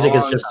for a long time.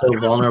 Music is just so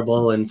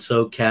vulnerable and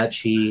so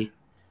catchy.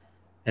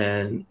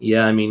 And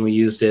we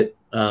used it.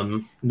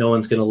 No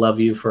One's Gonna Love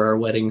You for our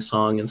wedding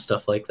song and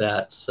stuff like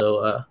that.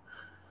 So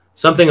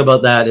something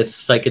about that is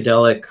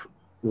psychedelic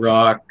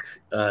rock.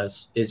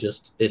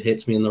 It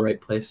hits me in the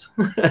right place.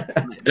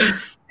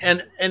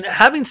 and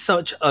having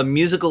such a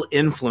musical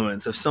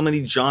influence of so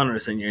many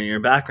genres in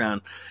your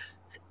background,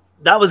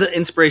 that was an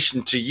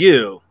inspiration to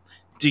you.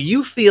 Do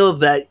you feel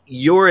that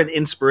you're an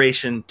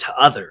inspiration to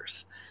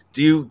others?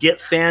 Do you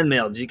get fan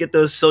mail? Do you get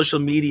those social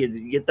media? Do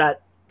you get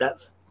that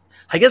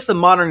I guess the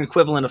modern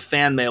equivalent of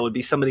fan mail would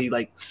be somebody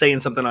like saying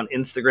something on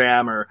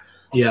Instagram or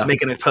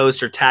making a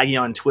post or tagging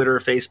on Twitter or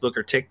Facebook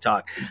or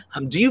TikTok.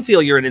 Do you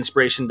feel you're an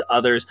inspiration to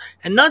others,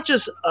 and not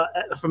just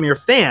from your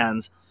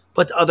fans,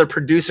 but to other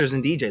producers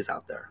and DJs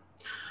out there?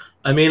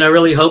 I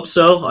really hope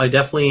so. I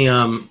definitely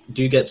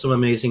do get some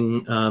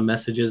amazing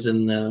messages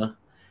in the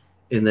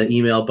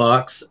email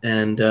box,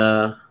 and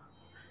I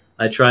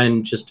try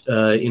and just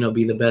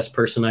be the best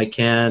person I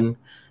can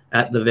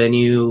at the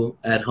venue,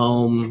 at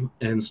home,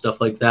 and stuff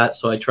like that.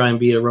 So I try and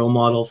be a role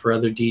model for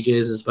other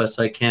DJs as best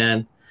I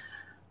can.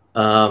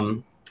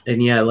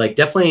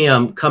 Definitely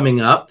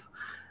coming up,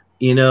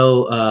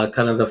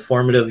 kind of the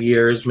formative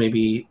years,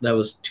 maybe that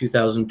was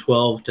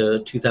 2012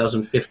 to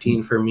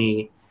 2015 for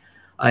me.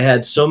 I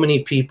had so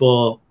many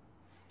people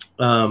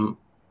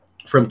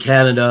from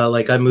Canada.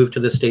 Like I moved to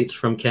the States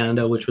from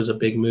Canada, which was a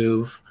big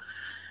move.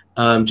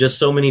 Just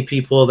so many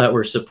people that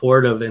were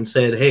supportive and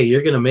said, "Hey,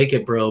 you're gonna make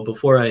it, bro,"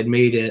 before I had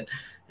made it,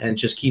 and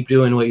just keep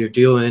doing what you're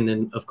doing.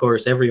 And of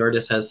course, every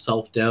artist has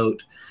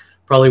self-doubt,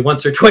 probably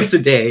once or twice a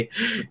day.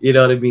 You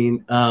know what I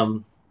mean?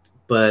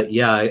 But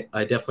yeah,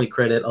 I definitely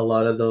credit a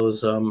lot of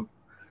those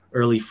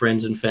early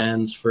friends and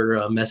fans for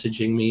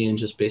messaging me and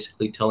just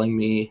basically telling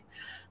me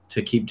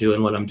to keep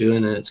doing what I'm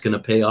doing, and it's going to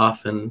pay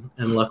off. And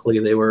luckily,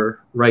 they were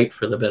right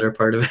for the better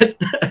part of it.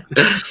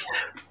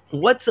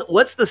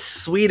 What's the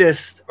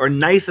sweetest or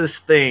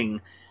nicest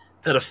thing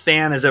that a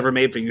fan has ever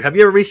made for you? Have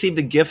you ever received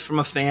a gift from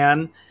a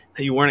fan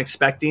that you weren't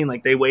expecting?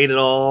 Like they waited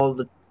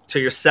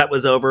till your set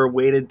was over,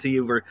 waited till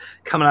you were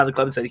coming out of the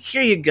club and said,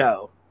 "Here you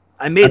go,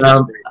 I made this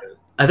for you."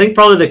 I think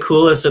probably the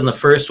coolest and the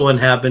first one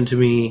happened to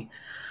me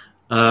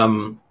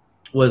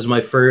was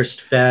my first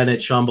fan at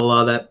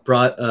Shambhala that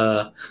brought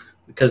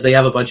because they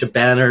have a bunch of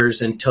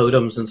banners and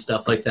totems and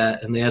stuff like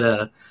that, and they had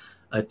a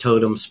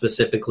totem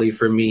specifically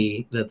for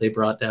me that they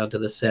brought down to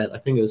the set. I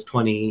think it was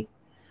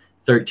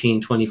 2013,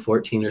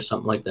 2014 or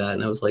something like that.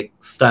 And I was like,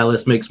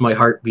 "Stylust makes my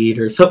heart beat,"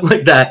 or something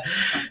like that.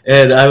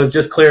 And I was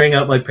just clearing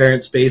out my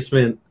parents'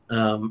 basement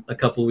a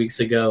couple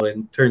weeks ago,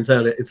 and turns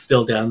out it's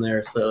still down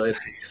there. So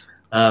it's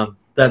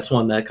that's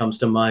one that comes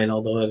to mind,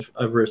 although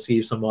I've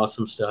received some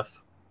awesome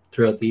stuff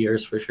throughout the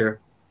years for sure.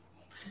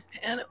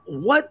 And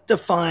what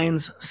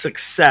defines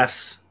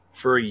success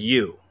for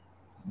you?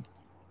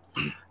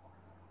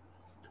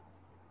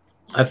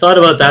 I've thought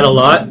about that a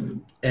lot,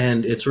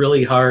 and it's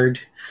really hard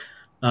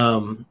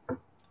kind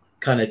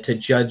of to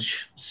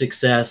judge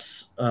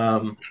success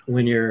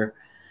when you're,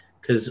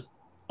 because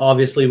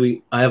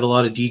obviously I have a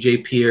lot of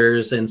DJ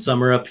peers, and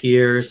some are up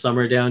here, some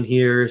are down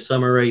here,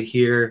 some are right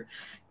here.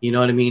 You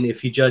know what I mean?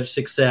 If you judge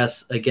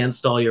success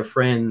against all your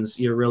friends,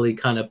 you're really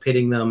kind of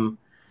pitting them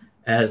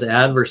as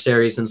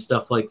adversaries and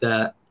stuff like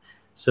that.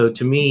 So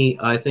to me,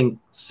 I think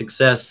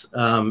success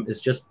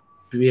is just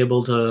be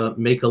able to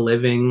make a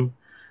living,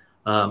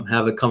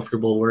 have a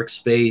comfortable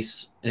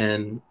workspace,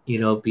 and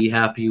be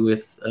happy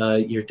with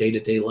your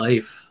day-to-day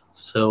life.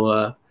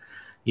 So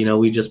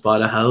we just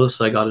bought a house.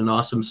 I got an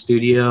awesome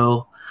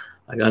studio.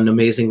 I got an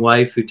amazing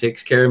wife who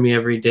takes care of me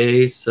every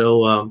day.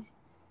 So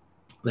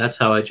that's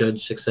how I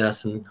judge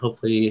success, and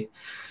hopefully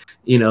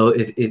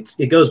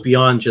it goes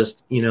beyond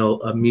just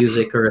a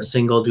music or a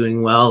single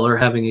doing well or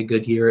having a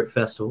good year at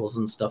festivals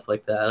and stuff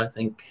like that. I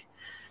think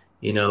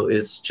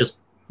it's just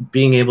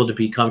being able to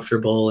be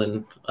comfortable,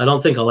 and I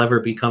don't think I'll ever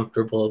be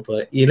comfortable,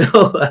 but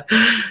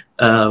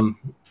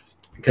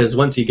because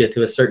once you get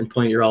to a certain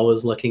point, you're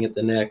always looking at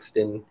the next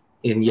and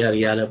yada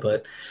yada.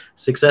 But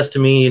success to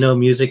me,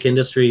 music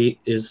industry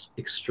is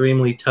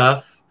extremely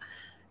tough,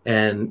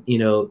 and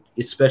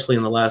especially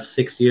in the last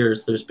 6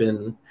 years, there's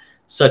been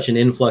such an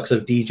influx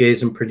of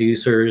DJs and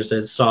producers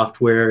as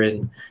software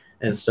and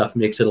stuff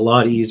makes it a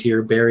lot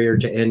easier, barrier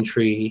to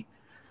entry.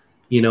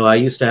 I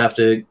used to have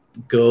to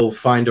go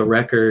find a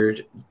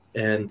record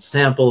and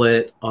sample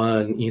it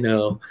on,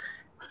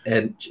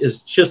 and it's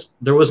just,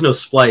 there was no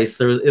splice.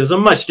 It was a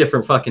much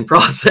different fucking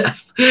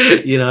process.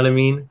 You know what I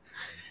mean?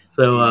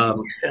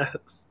 So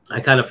yes. I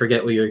kind of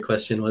forget what your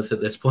question was at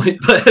this point,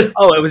 but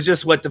it was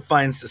just what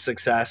defines the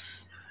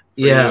success.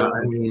 Yeah.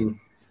 I mean,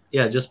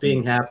 yeah, just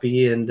being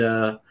happy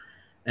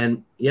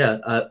and yeah,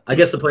 I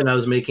guess the point I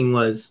was making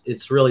was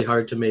it's really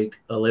hard to make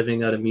a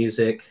living out of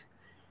music.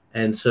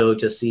 And so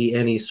to see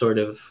any sort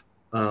of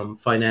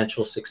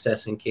financial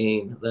success and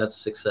gain, that's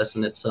success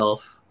in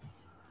itself.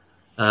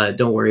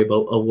 Don't worry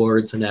about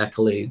awards and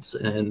accolades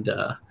and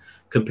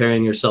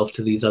comparing yourself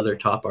to these other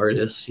top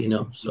artists,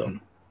 so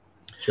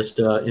just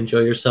enjoy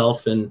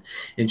yourself and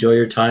enjoy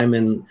your time,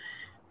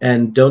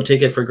 and don't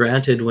take it for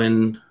granted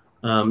when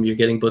you're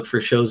getting booked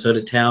for shows out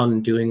of town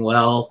and doing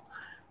well.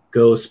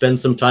 Go spend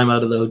some time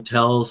out of the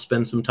hotels,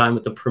 spend some time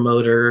with the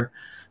promoter,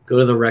 go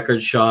to the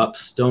record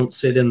shops. Don't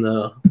sit in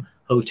the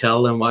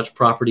hotel and watch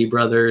Property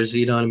Brothers.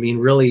 You know what I mean?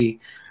 Really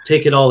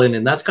take it all in.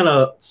 And that's kind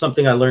of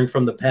something I learned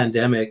from the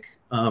pandemic.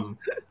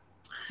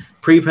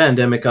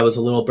 Pre-pandemic, I was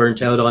a little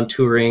burnt out on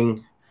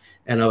touring,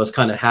 and I was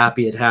kind of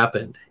happy it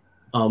happened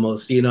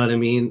almost. You know what I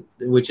mean?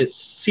 Which it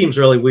seems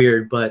really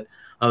weird, but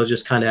I was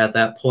just kind of at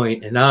that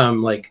point. And now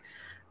I'm like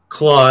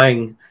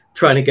clawing,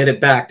 trying to get it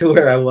back to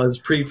where I was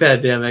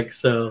pre-pandemic.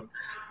 So,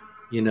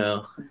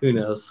 who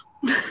knows?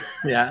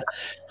 Yeah.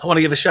 I want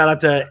to give a shout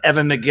out to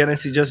Evan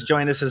McGinnis, who just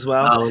joined us as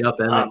well. Oh, what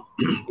up, Evan?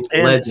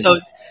 And so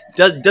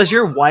does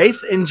your wife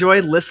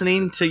enjoy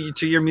listening to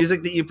your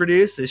music that you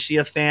produce? Is she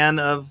a fan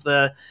of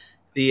the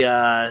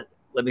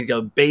let me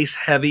go, bass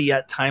heavy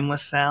yet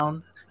timeless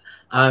sound?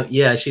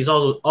 Yeah, she's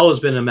always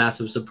been a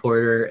massive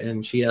supporter,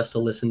 and she has to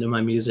listen to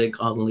my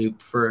music on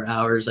loop for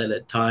hours at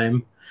a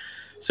time.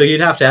 So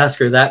you'd have to ask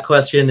her that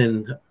question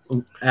and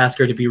ask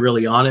her to be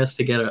really honest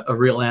to get a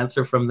real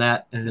answer from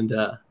that. And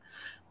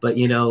but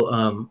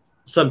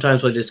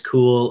sometimes what is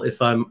cool,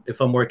 if I'm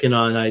working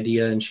on an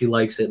idea and she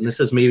likes it, and this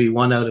is maybe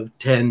 1 out of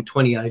 10,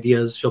 20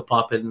 ideas, she'll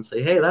pop it and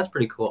say, "Hey, that's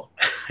pretty cool."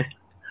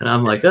 And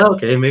I'm like, oh,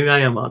 okay, maybe I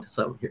am onto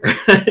something here.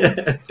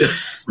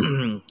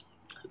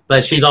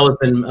 But she's always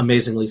been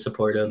amazingly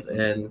supportive,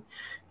 and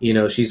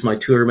she's my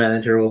tour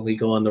manager when we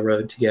go on the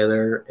road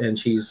together, and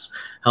she's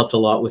helped a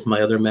lot with my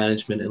other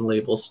management and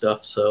label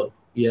stuff. So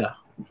yeah,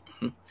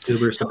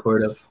 uber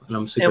supportive, and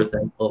I'm super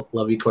thankful.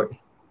 Love you, Courtney.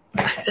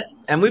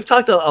 And we've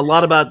talked a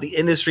lot about the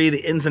industry,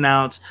 the ins and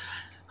outs,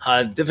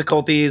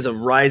 difficulties of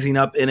rising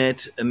up in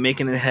it and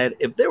making it ahead.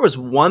 If there was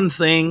one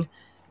thing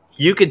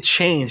you could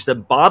change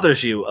that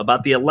bothers you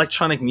about the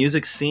electronic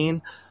music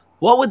scene,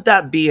 what would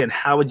that be, and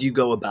how would you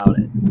go about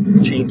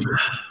it? Change it.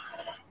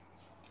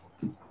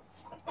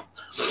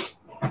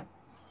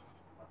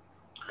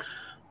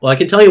 Well, I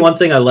can tell you one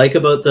thing I like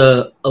about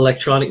the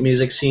electronic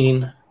music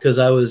scene, because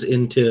I was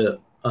into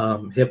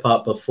hip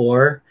hop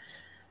before.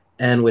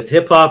 And with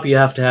hip hop, you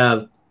have to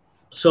have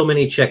so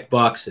many check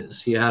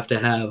boxes. You have to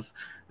have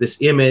this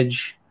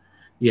image.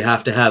 You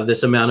have to have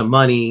this amount of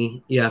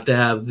money. You have to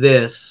have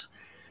this,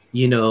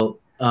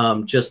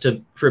 just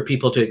for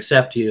people to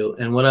accept you.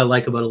 And what I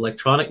like about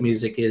electronic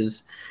music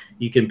is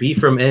you can be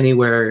from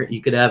anywhere.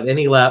 You could have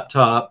any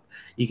laptop.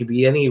 You could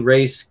be any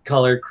race,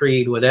 color,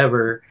 creed,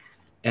 whatever.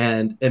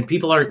 And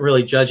people aren't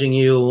really judging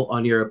you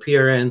on your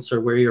appearance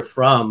or where you're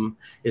from.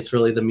 It's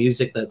really the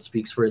music that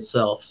speaks for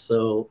itself.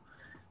 So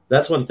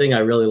that's one thing I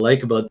really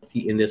like about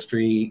the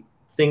industry.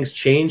 Things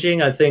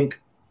changing. I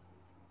think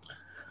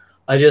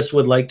I just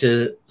would like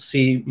to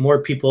see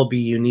more people be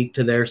unique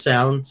to their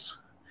sounds.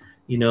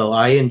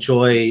 I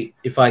enjoy,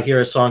 if I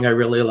hear a song I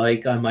really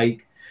like, I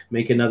might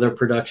make another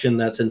production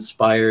that's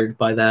inspired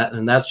by that.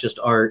 And that's just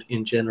art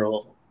in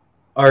general.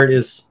 Art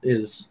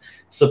is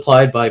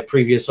supplied by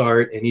previous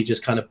art, and you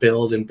just kind of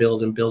build and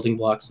building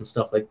blocks and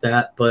stuff like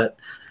that. But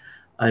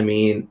I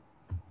mean,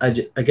 I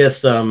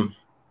guess to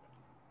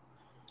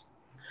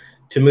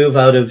move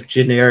out of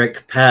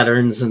generic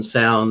patterns and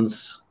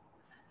sounds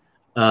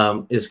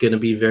is going to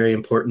be very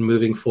important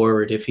moving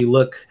forward. If you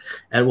look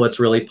at what's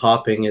really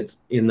popping, it's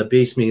in the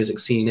bass music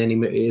scene.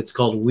 It's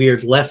called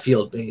weird left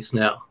field bass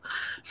now.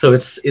 So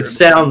it's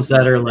sounds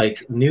that are like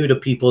new to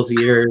people's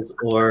ears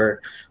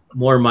or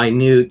more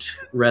minute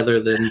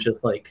rather than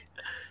just like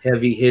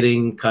heavy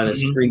hitting kind of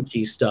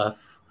screechy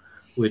stuff,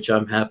 which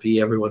I'm happy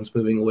everyone's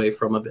moving away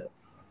from a bit.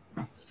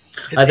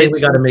 I think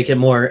we got to make it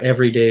more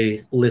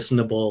everyday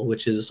listenable,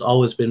 which has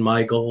always been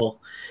my goal,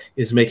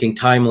 is making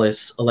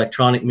timeless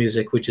electronic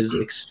music, which is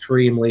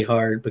extremely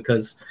hard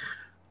because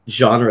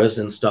genres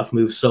and stuff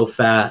move so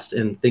fast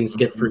and things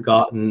get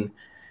forgotten.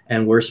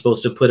 And we're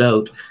supposed to put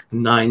out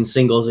 9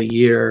 singles a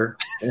year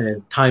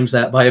and times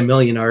that by 1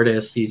 million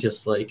artists. You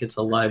just like, it's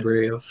a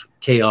library of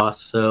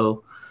chaos.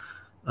 So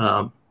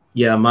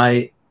yeah,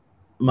 my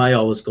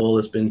always goal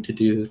has been to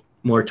do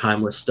more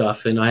timeless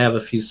stuff. And I have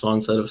a few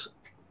songs that have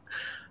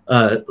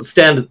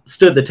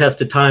stood the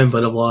test of time,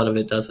 but a lot of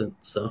it doesn't.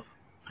 So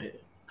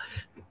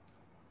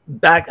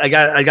I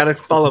got a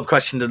follow-up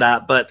question to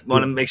that, but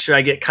want to make sure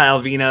I get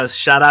Kyle Vino's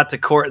shout out to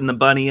Court and the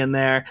Bunny in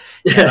there,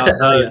 and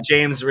also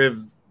James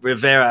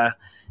Rivera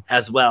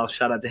as well.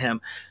 Shout out to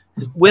him.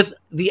 With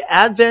the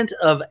advent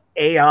of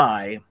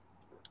AI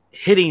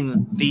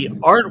hitting the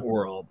art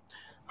world,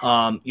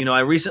 I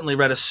recently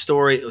read a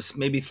story, it was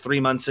maybe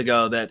 3 months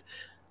ago, that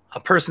a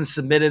person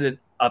submitted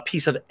a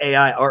piece of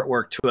AI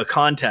artwork to a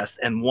contest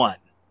and won.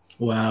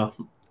 Wow.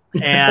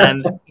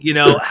 And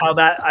how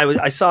that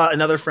I saw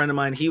another friend of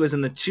mine, he was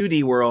in the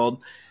 2D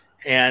world,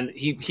 and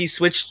he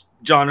switched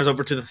genres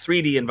over to the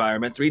 3D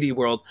environment, 3D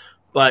world,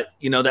 but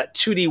that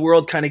 2D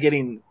world kind of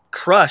getting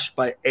crushed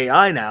by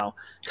AI now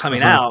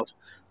coming out.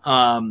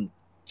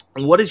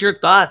 What is your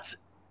thoughts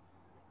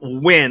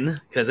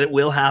because it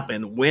will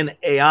happen, when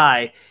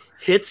AI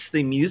hits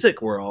the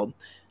music world?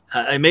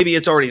 And maybe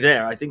it's already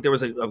there. I think there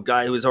was a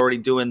guy who was already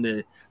doing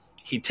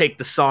he'd take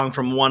the song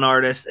from one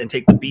artist and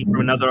take the beat from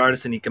another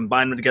artist, and he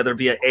combined them together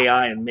via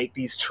AI and make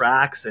these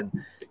tracks, and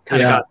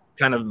got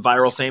kind of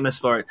viral famous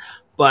for it.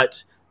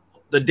 But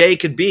the day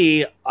could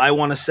be, I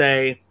want to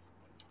say,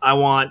 I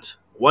want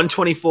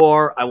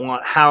 124, I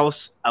want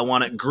house, I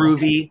want it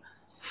groovy,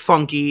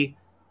 funky,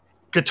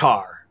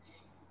 guitar.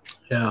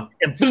 Yeah.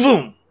 And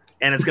boom!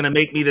 And it's going to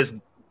make me this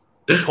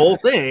whole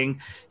thing,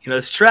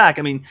 this track.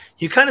 I mean,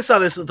 you kind of saw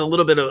this with a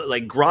little bit of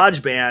like garage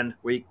band,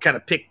 where you kind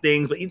of pick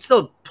things, but you'd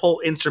still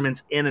pull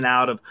instruments in and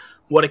out of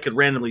what it could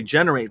randomly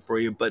generate for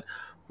you. But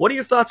what are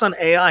your thoughts on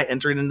AI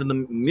entering into the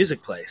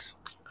music place?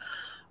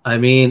 I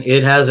mean,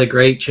 it has a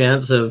great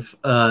chance of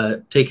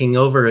taking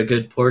over a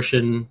good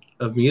portion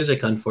of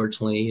music,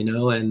 unfortunately,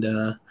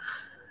 and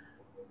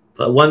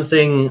but one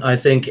thing I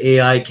think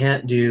AI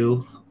can't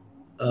do,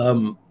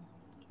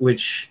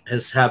 which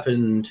has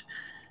happened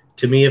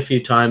to me a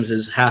few times,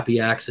 is happy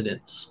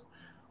accidents.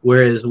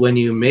 Whereas when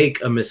you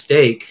make a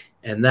mistake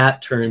and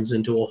that turns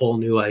into a whole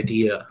new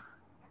idea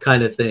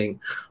kind of thing,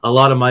 a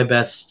lot of my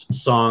best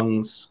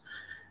songs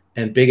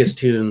and biggest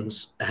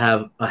tunes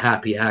have a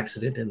happy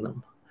accident in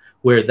them,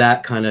 where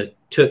that kind of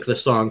took the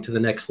song to the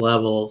next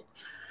level.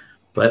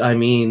 But I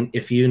mean,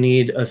 if you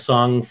need a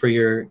song for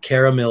your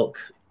Caramilk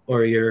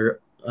or your,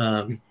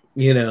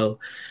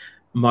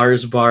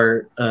 Mars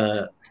Bar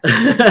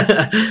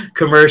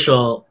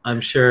commercial, I'm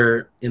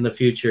sure in the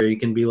future you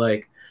can be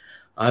like,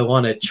 I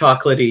want a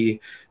chocolatey,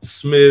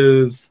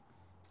 smooth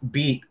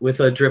beat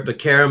with a drip of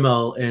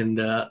caramel, and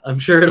I'm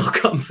sure it'll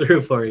come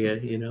through for you.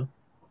 You know.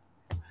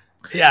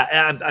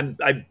 Yeah,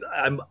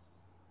 I'm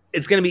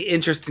it's going to be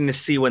interesting to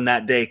see when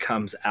that day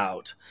comes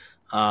out.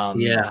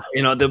 Yeah.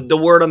 The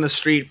word on the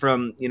street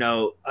from,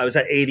 I was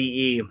at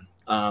ADE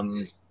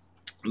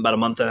about a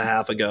month and a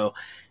half ago,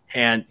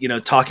 and,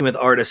 talking with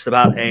artists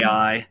about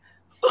AI.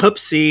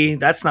 Oopsie,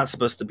 that's not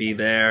supposed to be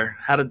there.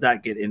 How did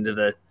that get in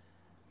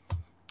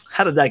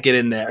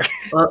there?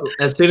 Well,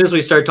 as soon as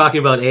we start talking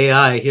about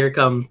AI,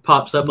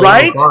 pops up a little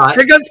Right? bot.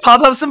 Here goes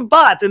pop up some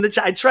bots in the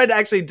chat. I tried to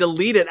actually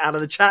delete it out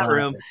of the chat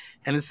room,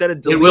 and instead of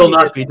It deleting will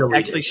not be deleted.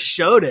 actually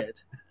showed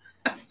it.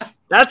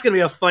 That's going to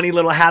be a funny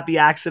little happy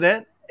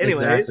accident.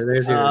 Anyways, exactly.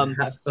 There's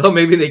your.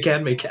 Maybe they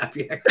can make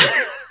happy accidents.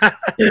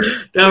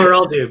 Now we're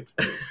all doomed.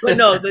 But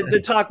no, the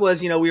talk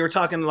was, we were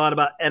talking a lot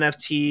about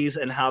NFTs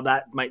and how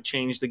that might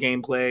change the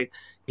gameplay.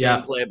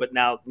 But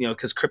now,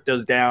 because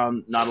crypto's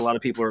down, not a lot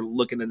of people are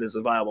looking at it as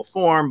a viable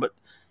form. But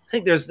I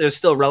think there's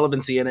still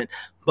relevancy in it.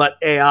 But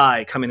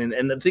AI coming in,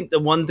 and I think the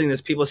one thing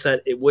is people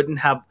said it wouldn't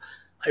have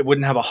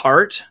a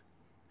heart,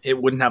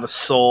 it wouldn't have a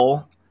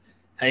soul.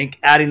 I think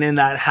adding in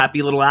that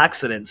happy little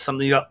accident,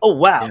 something you go, oh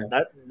wow,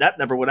 that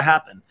never would have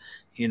happened.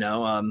 It's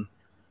going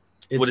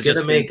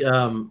to make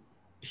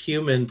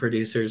human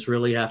producers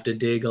really have to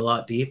dig a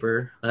lot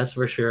deeper. That's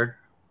for sure.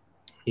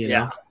 You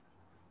know?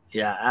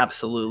 Yeah,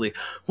 absolutely.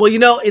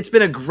 Well, it's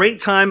been a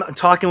great time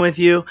talking with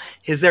you.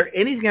 Is there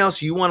anything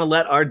else you want to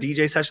let our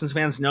DJ Sessions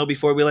fans know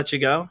before we let you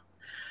go?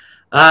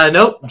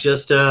 Nope.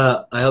 Just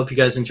I hope you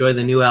guys enjoy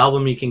the new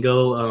album. You can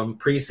go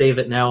pre-save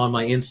it now on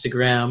my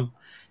Instagram.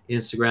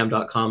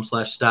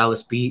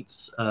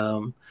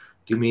 Instagram.com/stylustbeats.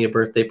 Do me a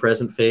birthday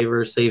present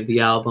favor, save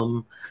the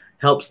album,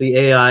 helps the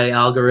AI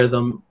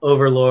algorithm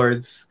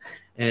overlords,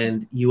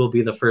 and you will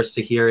be the first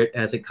to hear it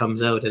as it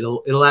comes out.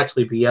 It'll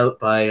actually be out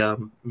by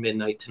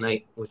midnight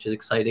tonight, which is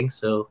exciting.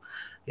 So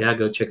yeah,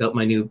 go check out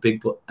my new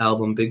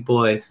album, Big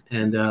Boy.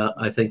 And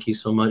I thank you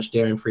so much,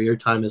 Darren, for your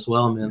time as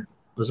well, man. It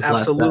was a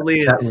blast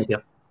chatting with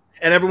you.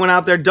 And everyone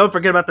out there, don't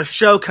forget about the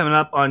show coming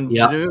up on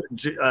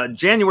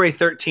January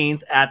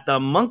 13th at the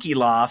Monkey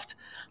Loft.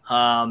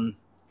 That'll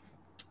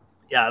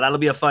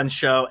be a fun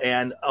show.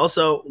 And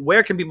also,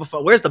 where's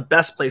the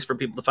best place for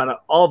people to find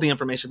out all the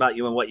information about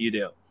you and what you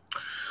do?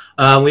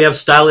 We have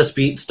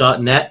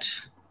stylustbeats.net,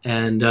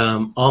 and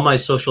all my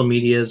social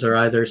medias are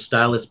either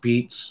Stylust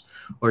Beats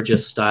or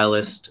just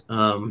Stylust.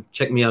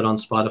 Check me out on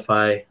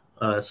Spotify,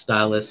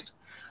 Stylust.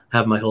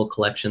 Have my whole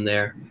collection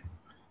there.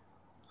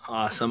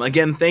 Awesome.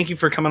 Again, thank you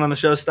for coming on the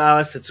show,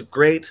 Stylust. It's a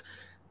great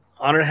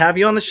honor to have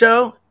you on the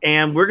show,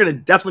 and we're going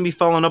to definitely be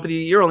following up with you.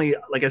 You're only,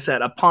 like I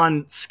said, a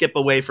pawn skip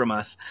away from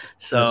us.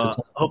 So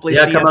hopefully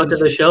come out to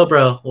the show,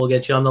 bro. We'll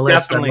get you on the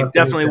list.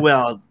 Definitely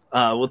will.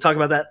 We'll talk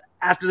about that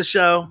after the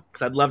show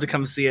because I'd love to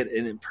come see it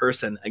in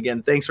person.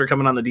 Again, thanks for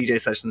coming on the DJ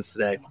Sessions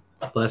today.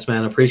 Bless,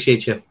 man.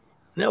 Appreciate you.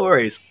 No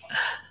worries.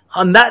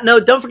 On that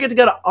note, don't forget to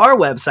go to our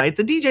website,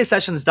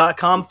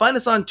 thedjsessions.com. Find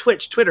us on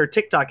Twitch, Twitter,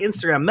 TikTok,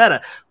 Instagram,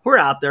 Meta. We're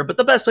out there, but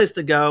the best place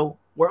to go,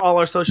 where all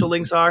our social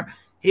links are,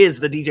 is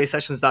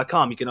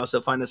thedjsessions.com. You can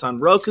also find us on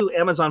Roku,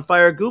 Amazon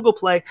Fire, Google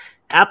Play,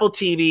 Apple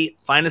TV.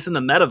 Find us in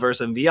the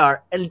metaverse and VR,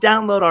 and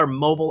download our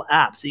mobile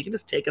app so you can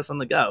just take us on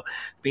the go.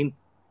 I mean,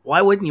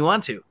 why wouldn't you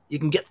want to? You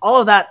can get all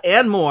of that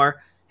and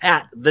more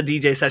at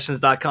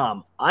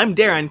thedjsessions.com. I'm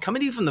Darren, coming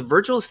to you from the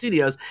virtual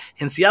studios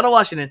in Seattle,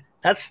 Washington.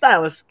 That's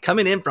Stylust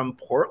coming in from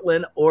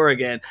Portland,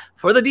 Oregon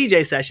for the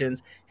DJ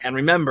Sessions. And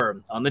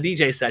remember, on the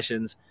DJ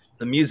Sessions,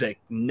 the music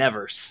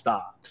never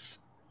stops.